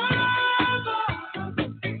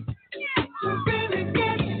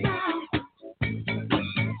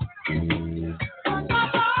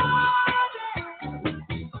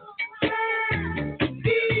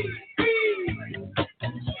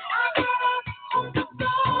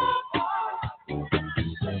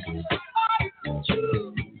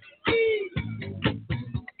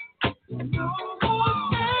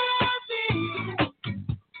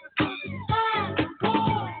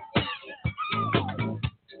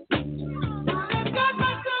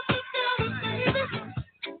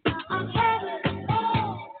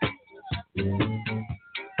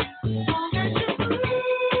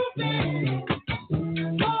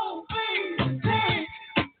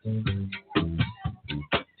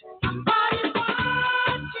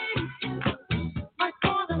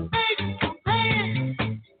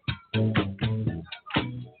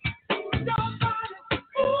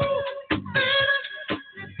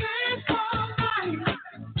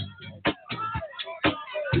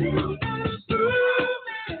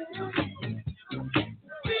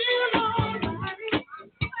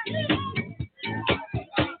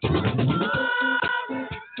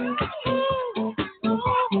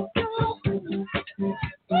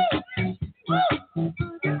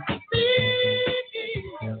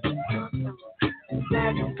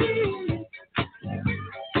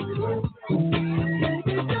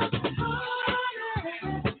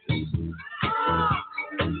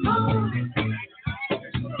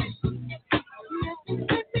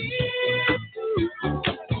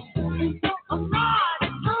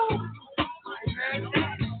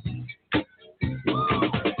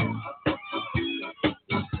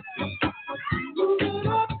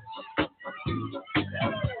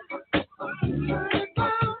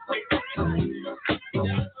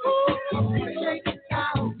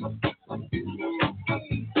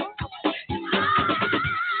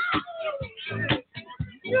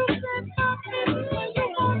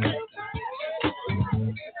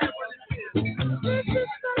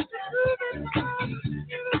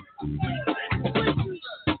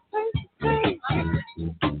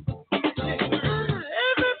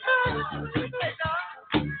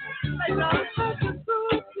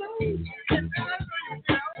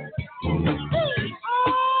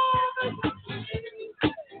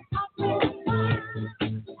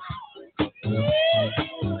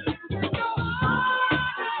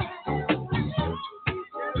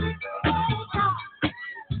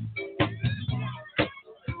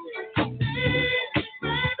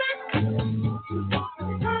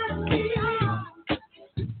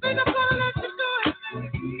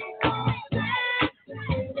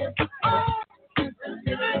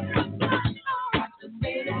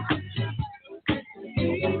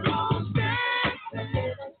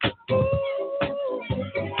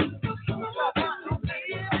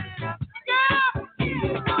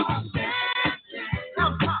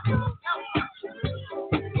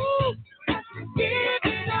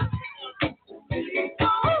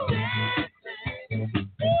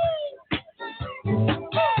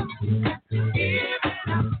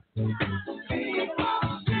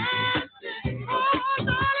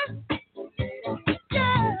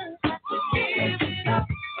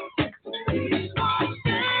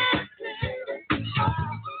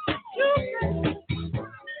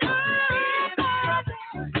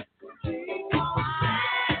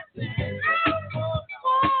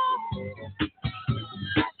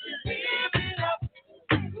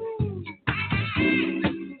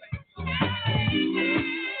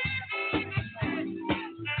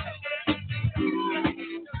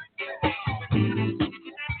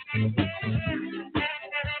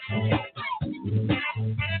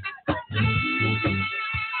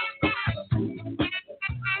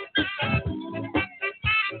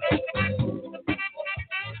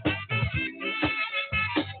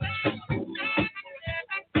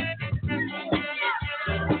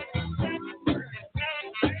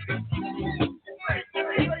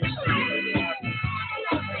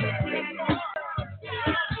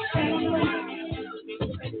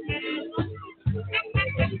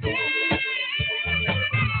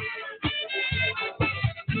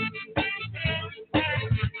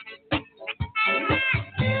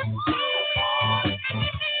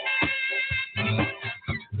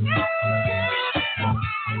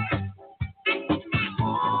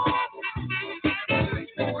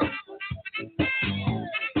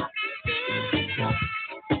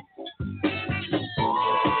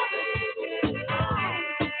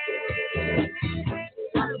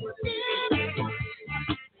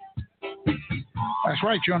That's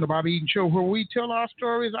right. You're on the Bobby Eaton Show, where we tell our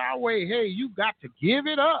stories our way. Hey, you got to give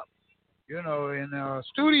it up. You know, in our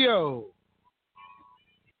studio.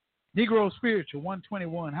 Negro Spiritual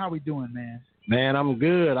 121. How we doing, man? Man, I'm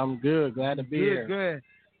good. Glad to be here. Good.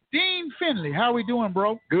 Dean Finley, how we doing,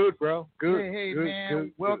 bro? Good, bro. Good. Hey, good, man.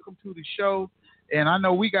 good, welcome to the show. And I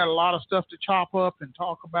know we got a lot of stuff to chop up and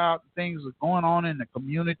talk about, things that are going on in the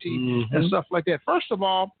community and stuff like that. First of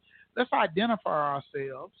all, let's identify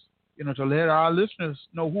ourselves, you know, to let our listeners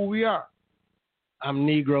know who we are. I'm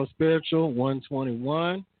Negro Spiritual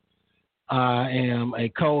 121. I am a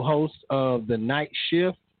co-host of the Night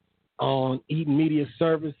Shift on Eaton Media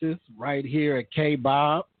Services right here at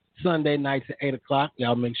K-Bob, Sunday nights at 8 o'clock.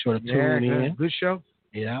 Y'all make sure to tune in. Good show.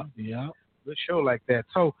 Yeah. Good show like that.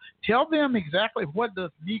 So tell them exactly what does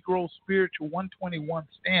Negro Spiritual 121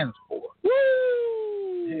 stands for.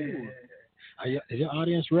 Woo! Yeah. Is your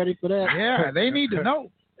audience ready for that? Yeah, they need to know,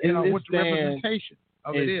 you know, what the representation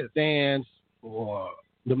of it is. It stands for,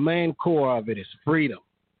 the main core of it is freedom.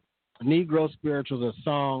 Negro Spirituals are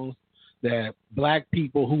songs that black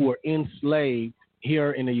people who were enslaved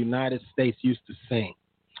here in the United States used to sing.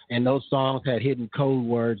 And those songs had hidden code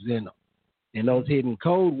words in them. And those hidden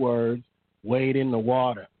code words wade in the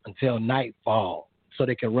water until nightfall so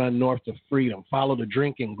they can run north to freedom, follow the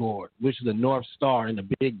drinking gourd, which is the North Star and the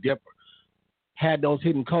Big Dipper. Had those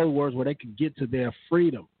hidden code words where they could get to their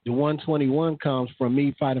freedom. The 121 comes from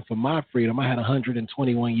me fighting for my freedom. I had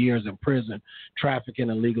 121 years in prison trafficking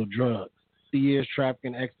illegal drugs. 50 years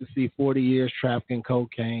trafficking ecstasy, 40 years trafficking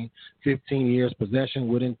cocaine, 15 years possession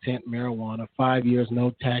with intent marijuana, 5 years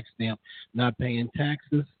no tax stamp, not paying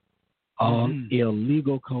taxes on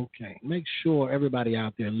illegal cocaine. Make sure everybody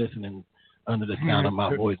out there listening under the sound of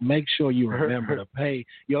my voice, make sure you remember to pay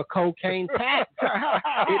your cocaine tax.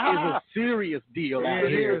 It is a serious deal out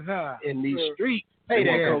here in these streets. Pay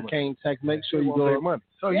that cocaine tax. Make sure you go. Money.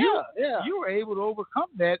 So you were able to overcome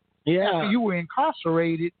that after you were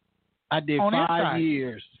incarcerated. I did 5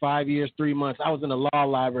 years, 5 years, 3 months. I was in the law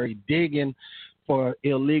library digging for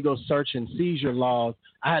illegal search and seizure laws.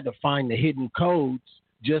 I had to find the hidden codes,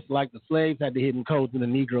 just like the slaves had the hidden codes in the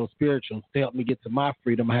Negro Spirituals. To help me get to my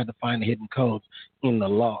freedom, I had to find the hidden codes in the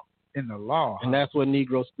law. In the law. And that's where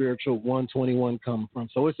Negro Spiritual 121 comes from.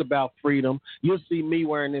 So it's about freedom. You'll see me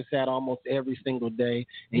wearing this hat almost every single day.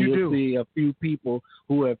 And you'll see a few people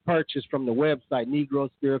who have purchased from the website,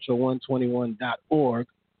 negrospiritual121.org,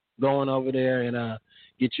 going over there and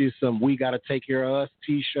get you some We Gotta Take Care of Us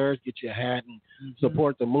t-shirts, get you a hat, and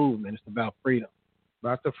support the movement. It's about freedom.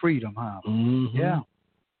 About the freedom, huh? Yeah.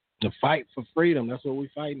 The fight for freedom. That's what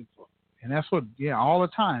we're fighting for. And that's what, all the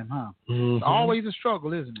time, huh? It's always a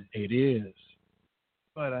struggle, isn't it? It is.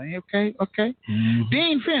 But, okay.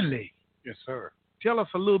 Dean Finley. Yes, sir. Tell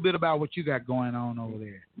us a little bit about what you got going on over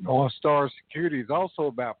there. North Star Security is also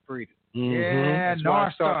about freedom. Yeah,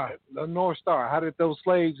 North Star. The North Star. How did those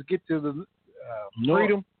slaves get to the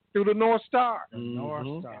freedom? Through the North Star. North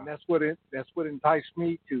Star. And that's what enticed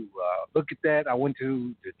me to look at that. I went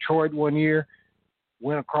to Detroit one year,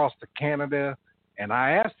 went across to Canada, and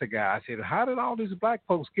I asked the guy, I said, how did all these black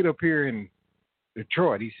folks get up here in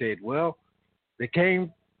Detroit? He said, well, they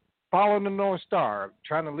came following the North Star,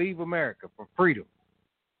 trying to leave America for freedom.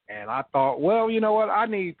 And I thought, well, you know what? I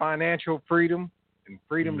need financial freedom and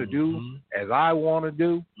freedom to do as I want to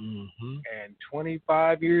do. And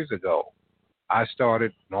 25 years ago, I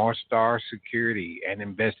started North Star Security and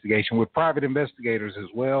Investigation with private investigators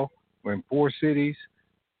as well. We're in 4 cities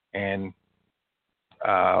and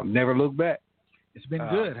never looked back. It's been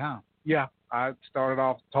good, huh? Yeah. I started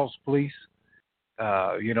off Tulsa Police,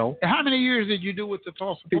 How many years did you do with the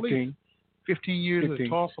Tulsa Police? 15 years 15. with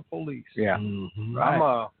Tulsa Police. Yeah.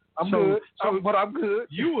 Right. I'm good. But I'm good.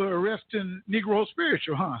 You were arresting Negro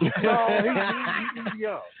Spiritual, huh? No,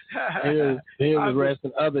 he was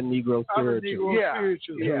arresting other Negro Spirituals. Yeah.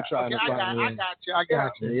 I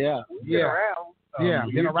got you. Yeah.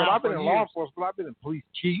 Been around. I've been in law enforcement, but I've been a police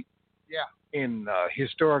chief. Yeah. In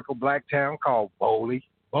historical black town called Boley,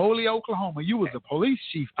 Oklahoma. You was a police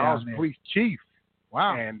chief down there. I was a police chief.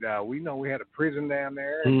 Wow. And we had a prison down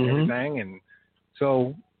there and everything. And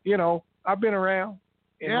so, I've been around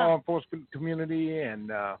in law enforcement community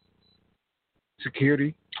and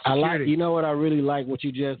security. I really like what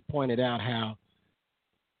you just pointed out, how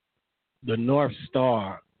the North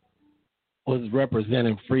Star was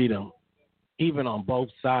representing freedom, even on both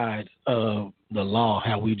sides of the law,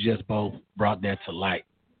 how we just both brought that to light.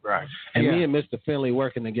 Right. And me and Mr. Finley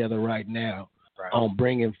working together right now on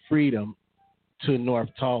bringing freedom to North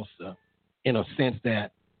Tulsa in a sense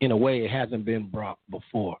that, in a way, it hasn't been brought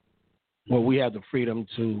before, where we have the freedom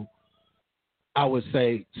to I would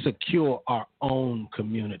say, secure our own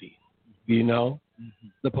community. You know,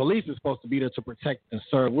 the police is supposed to be there to protect and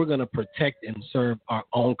serve. We're going to protect and serve our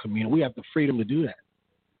own community. We have the freedom to do that.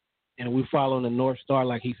 And we're following the North Star,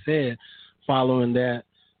 like he said, following that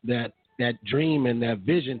dream and that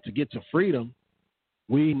vision to get to freedom.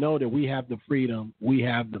 We know that we have the freedom, we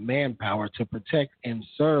have the manpower to protect and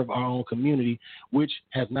serve our own community, which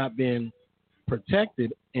has not been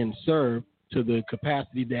protected and served to the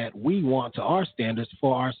capacity that we want to our standards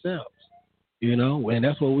for ourselves. You know, and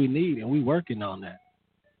that's what we need, and we're working on that.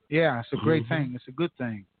 Yeah, it's a great thing. It's a good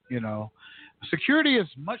thing. You know, security is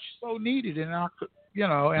much so needed in our,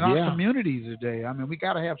 our communities today. I mean, we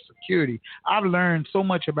got to have security. I've learned so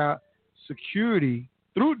much about security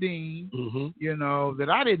through Dean, that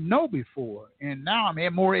I didn't know before, and now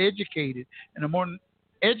I'm more educated. And the more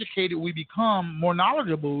educated we become, more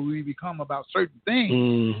knowledgeable we become about certain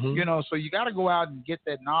things. So you got to go out and get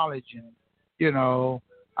that knowledge, and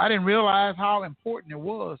I didn't realize how important it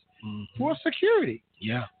was for security.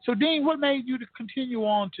 Yeah. So, Dean, what made you to continue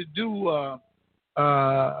on to do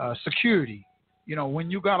security? When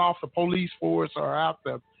you got off the police force or out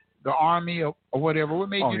the Army or whatever, what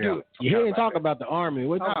made you do it? You didn't talk about the Army. I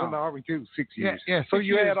was in the Army too, 6 years. Yeah. So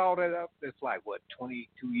you years. add all that up, that's like,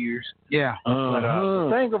 22 years? Yeah. But the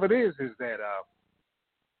thing of it is that,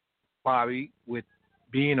 Bobby, with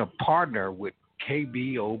being a partner with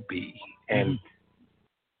KBOB, and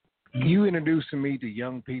you introducing me to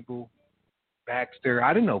young people, Baxter.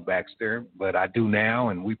 I didn't know Baxter, but I do now,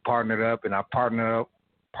 and we partnered up, and I partnered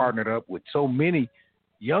up with so many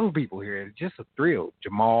young people here. It's just a thrill.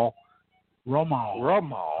 Jamal. Jamal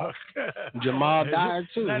Dyer,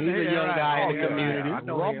 too. He's a young guy in the community. I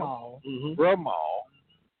know Ramal. Ramal.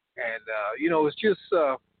 And, it's just,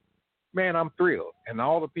 man, I'm thrilled. And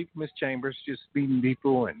all the people, Miss Chambers, just meeting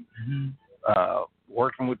people and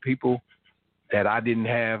working with people that I didn't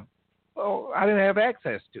have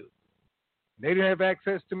access to. They didn't have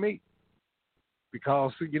access to me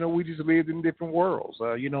because, we just lived in different worlds.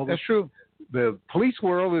 That's true. The police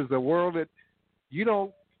world is the world that you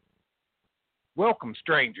don't welcome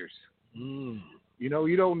strangers. You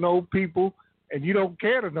don't know people and you don't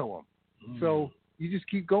care to know them. So you just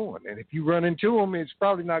keep going. And if you run into them, it's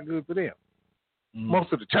probably not good for them.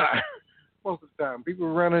 Most of the time.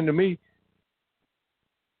 People run into me.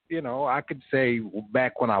 I could say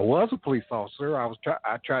back when I was a police officer, I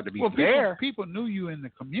tried to be fair. People knew you in the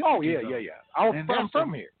community. Oh yeah. I'm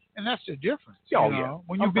from here, and that's the difference. Yeah.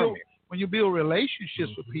 When you build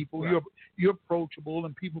relationships with people, you're approachable,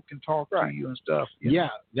 and people can talk to you and stuff. Yeah,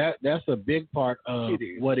 that's a big part of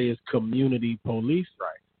what is community police.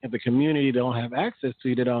 Right. If the community don't have access to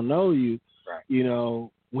you, they don't know you. Right.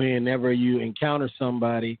 Whenever you encounter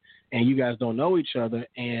somebody and you guys don't know each other,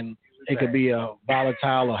 and it could be a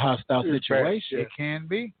volatile or hostile situation. It can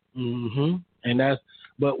be.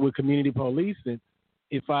 But with community policing,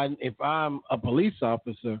 if I'm a police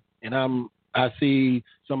officer and I see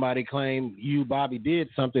somebody claim you, Bobby, did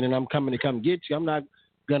something, and I'm coming to come get you, I'm not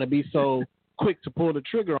gonna be so quick to pull the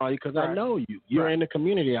trigger on you because I know you. You're in the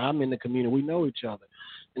community. I'm in the community. We know each other,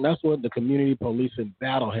 and that's what the community policing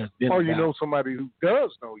battle has been. Or you know somebody who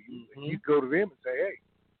does know you, and you go to them and say, "Hey,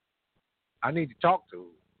 I need to talk to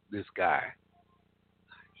this guy."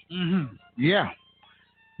 Yeah,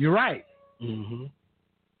 you're right. Mm-hmm.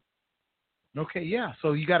 Okay, yeah.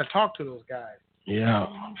 So you got to talk to those guys. Yeah.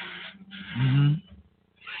 Mm-hmm.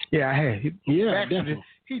 Yeah, I had. Definitely.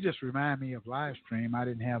 He just reminded me of live stream. I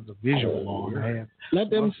didn't have the visual on. Let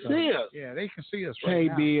them see us. Yeah, they can see us right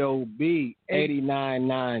now.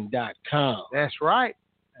 KBOB899.com. That's right.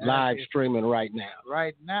 Live streaming right now.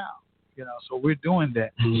 Right now. You know, so we're doing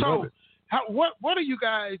that. Mm-hmm. So, what are you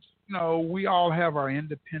guys? You know, we all have our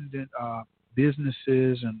independent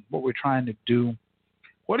businesses and what we're trying to do.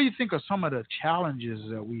 What do you think are some of the challenges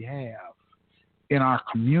that we have in our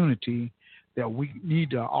community that we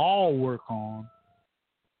need to all work on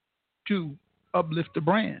to uplift the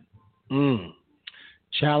brand?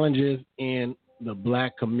 Challenges in the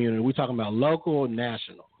black community. We're talking about local or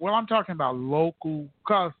national? Well, I'm talking about local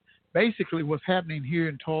because basically what's happening here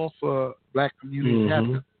in Tulsa, black communities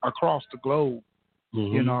happening across the globe,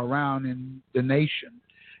 you know, around in the nation.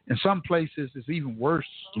 In some places, it's even worse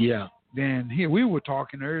than here. We were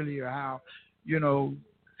talking earlier how, you know,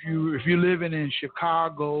 if you're living in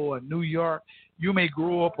Chicago or New York, you may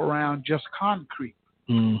grow up around just concrete.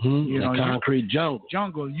 You know, concrete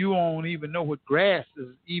jungle. You won't even know what grass is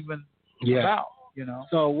even about. You know.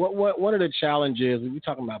 So what are the challenges? We're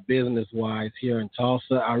talking about business wise here in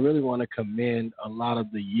Tulsa. I really want to commend a lot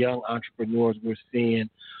of the young entrepreneurs we're seeing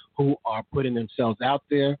who are putting themselves out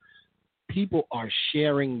there, people are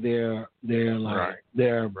sharing their business.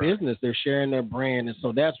 They're sharing their brand, and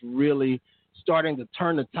so that's really starting to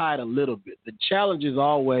turn the tide a little bit. The challenge is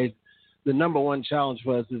always the number one challenge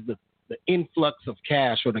for us is the influx of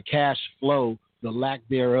cash or the cash flow, the lack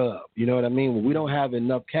thereof. You know what I mean? When we don't have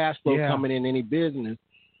enough cash flow coming in any business,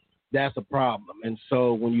 that's a problem. And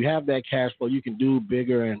so when you have that cash flow, you can do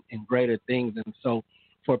bigger and greater things. And so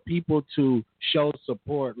for people to show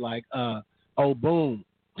support, like Boom,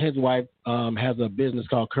 his wife has a business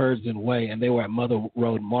called Curzon Way, and they were at Mother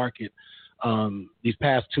Road Market these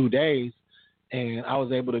past 2 days. And I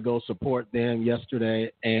was able to go support them yesterday.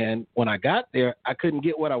 And when I got there, I couldn't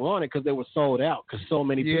get what I wanted because they were sold out because so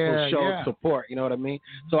many people showed support. You know what I mean?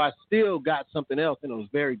 So I still got something else, and it was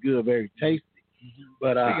very good, very tasty.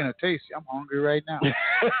 But speaking of tasty, I'm hungry right now.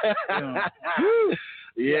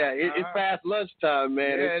 It's past lunchtime,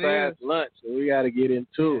 man. Yeah, it's past lunch, so we got to get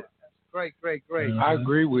into it. Great. I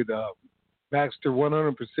agree with Baxter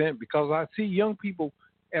 100% because I see young people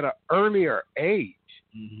at an earlier age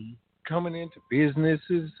coming into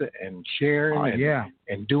businesses and sharing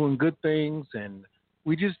and doing good things, and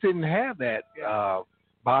we just didn't have that,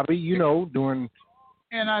 Bobby. You know, during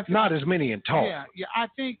not as many in talk. Yeah.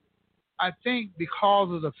 I think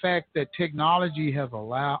because of the fact that technology has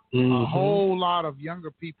allowed a whole lot of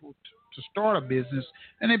younger people to start a business,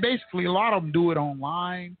 and they basically, a lot of them do it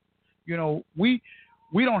online. You know, we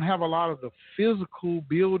don't have a lot of the physical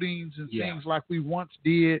buildings and things like we once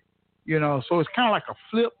did, you know, so it's kind of like a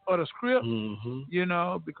flip of the script, you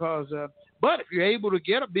know, because, but if you're able to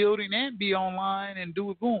get a building and be online and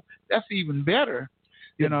do it, boom, that's even better.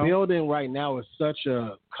 The building right now is such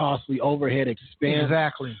a costly overhead expense.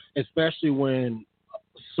 Exactly. Especially when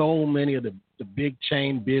so many of the big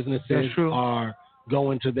chain businesses are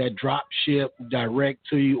going to that drop ship direct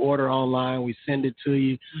to you, order online, we send it to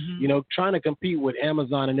you. You know, trying to compete with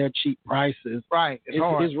Amazon and their cheap prices. Right.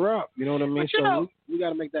 It's rough. You know what I mean? So we got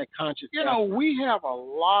to make that conscious effort. You know, we have a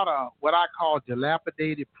lot of what I call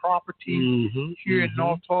dilapidated property here in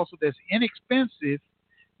North Tulsa that's inexpensive.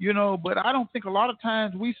 You know, but I don't think a lot of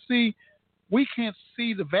times we can't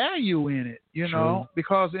see the value in it, you know,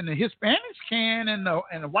 because in the Hispanics can and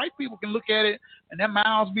the white people can look at it and their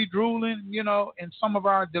mouths be drooling, you know, in some of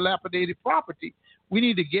our dilapidated property. We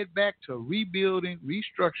need to get back to rebuilding,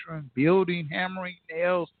 restructuring, building, hammering,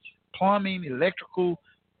 nails, plumbing, electrical.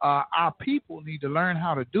 Our people need to learn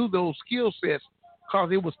how to do those skill sets because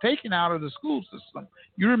it was taken out of the school system.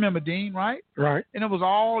 You remember, Dean, right? Right. And it was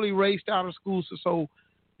all erased out of the school system. So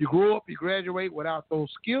you grow up, you graduate without those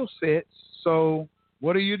skill sets. So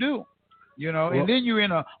what do? You know, and then you're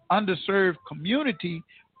in an underserved community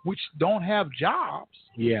which don't have jobs.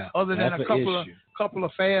 Yeah. Other than a couple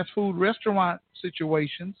of fast food restaurant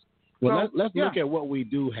situations. Well, let's look at what we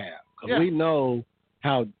do have because we know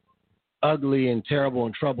how ugly and terrible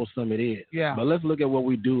and troublesome it is. Yeah. But let's look at what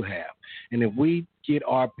we do have, and if we get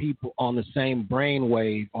our people on the same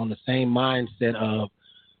brainwave, on the same mindset of,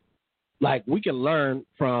 like, we can learn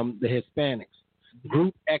from the Hispanics.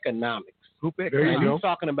 Group economics. You're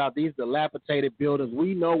talking about these dilapidated buildings.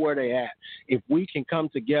 We know where they're at. If we can come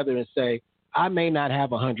together and say, I may not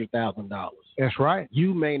have $100,000. That's right.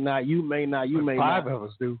 You may not. Five of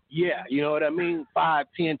us do. Yeah, you know what I mean? 5,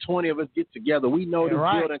 10, 20 of us get together. We know this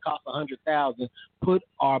building costs $100,000. Put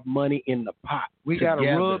our money in the pot. We got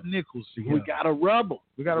to rub nickels together. We got to rub them.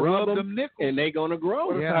 We got to rub them nickels. And they're going to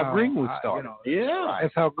grow. That's how Greenwood started.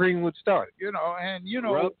 That's how Greenwood started. You know, and you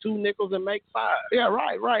know, rub 2 nickels and make 5. Yeah,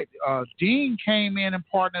 right. Dean came in and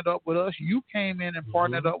partnered up with us. You came in and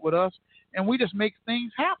partnered up with us. And we just make things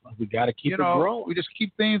happen. We got to keep it growing. We just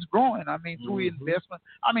keep things growing. I mean, through investment.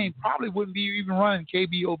 I mean, probably wouldn't be even running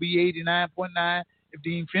KBOB 89.9 if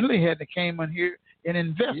Dean Finley hadn't came in here and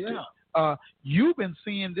invested. Yeah. You've been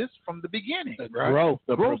seeing this from the beginning. The growth,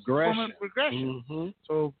 the progression.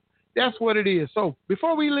 So that's what it is. So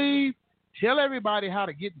before we leave, tell everybody how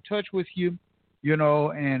to get in touch with you, you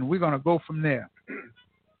know, and we're going to go from there.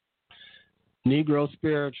 Negro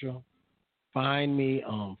Spiritual. Find me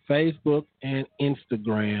on Facebook and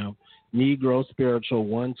Instagram, Negro Spiritual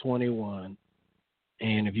 121.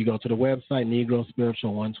 And if you go to the website,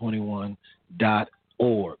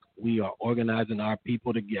 negrospiritual121.org, we are organizing our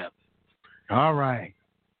people together. All right.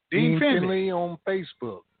 Dean Finley on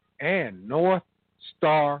Facebook and North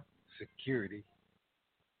Star Security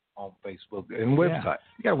on Facebook and website.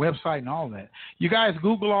 You got a website and all that. You guys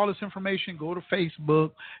Google all this information. Go to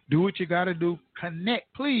Facebook. Do what you got to do.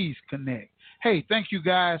 Connect. Please connect. Hey, thank you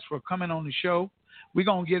guys for coming on the show. We're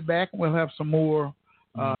going to get back and we'll have some more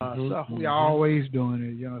stuff. We're always doing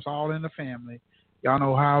it. You know, it's all in the family. Y'all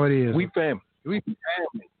know how it is. We family.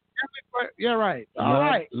 Yeah, right. All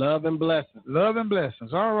right. Love and blessings. Love and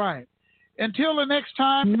blessings. All right. Until the next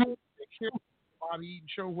time, take care of the Bobby Eaton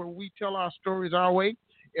Show, where we tell our stories our way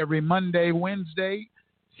every Monday, Wednesday,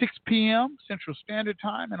 6 p.m. Central Standard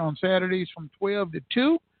Time, and on Saturdays from 12 to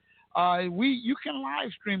 2. You can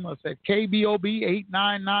live stream us at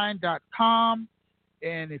kbob899.com.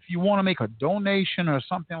 And if you want to make a donation or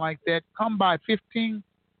something like that, come by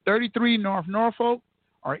 1533 North Norfolk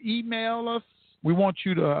or email us. We want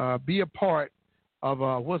you to be a part of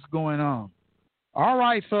what's going on. All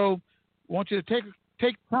right, so I want you to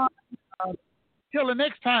take time. Till the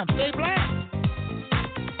next time, stay black.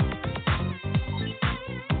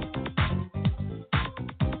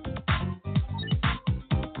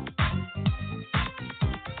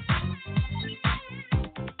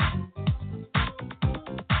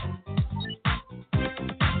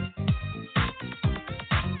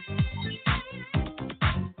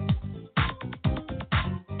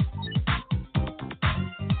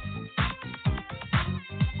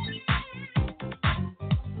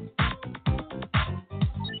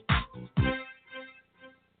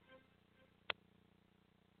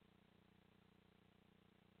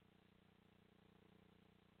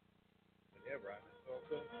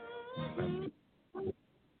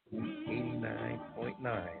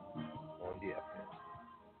 On the FM.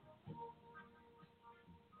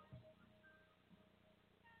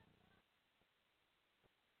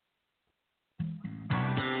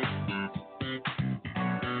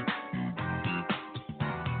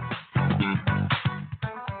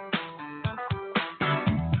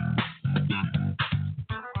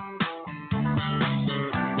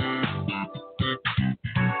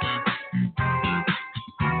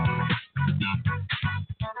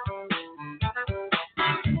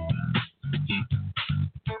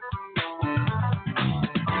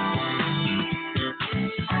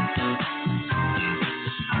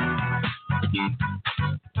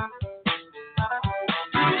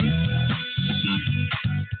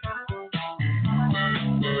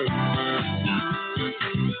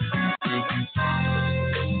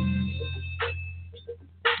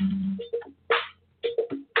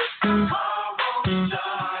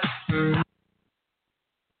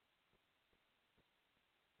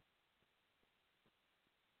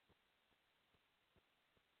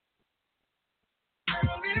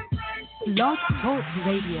 Blog Talk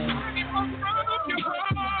Radio.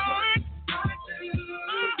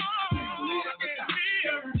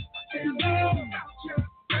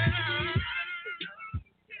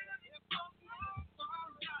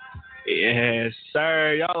 Yes,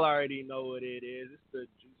 sir. Y'all already know what it is. It's the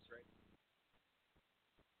Juice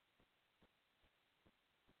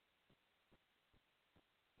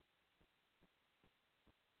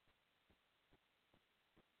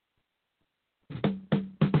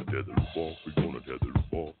Tether the off, we gonna tether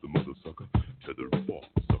off the mother sucker. Tether off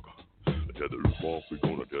the sucker. Tether off, we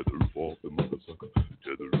gonna tether off the mother sucker.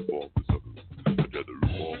 Tether off the sucker. Tether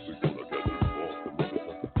off, we gonna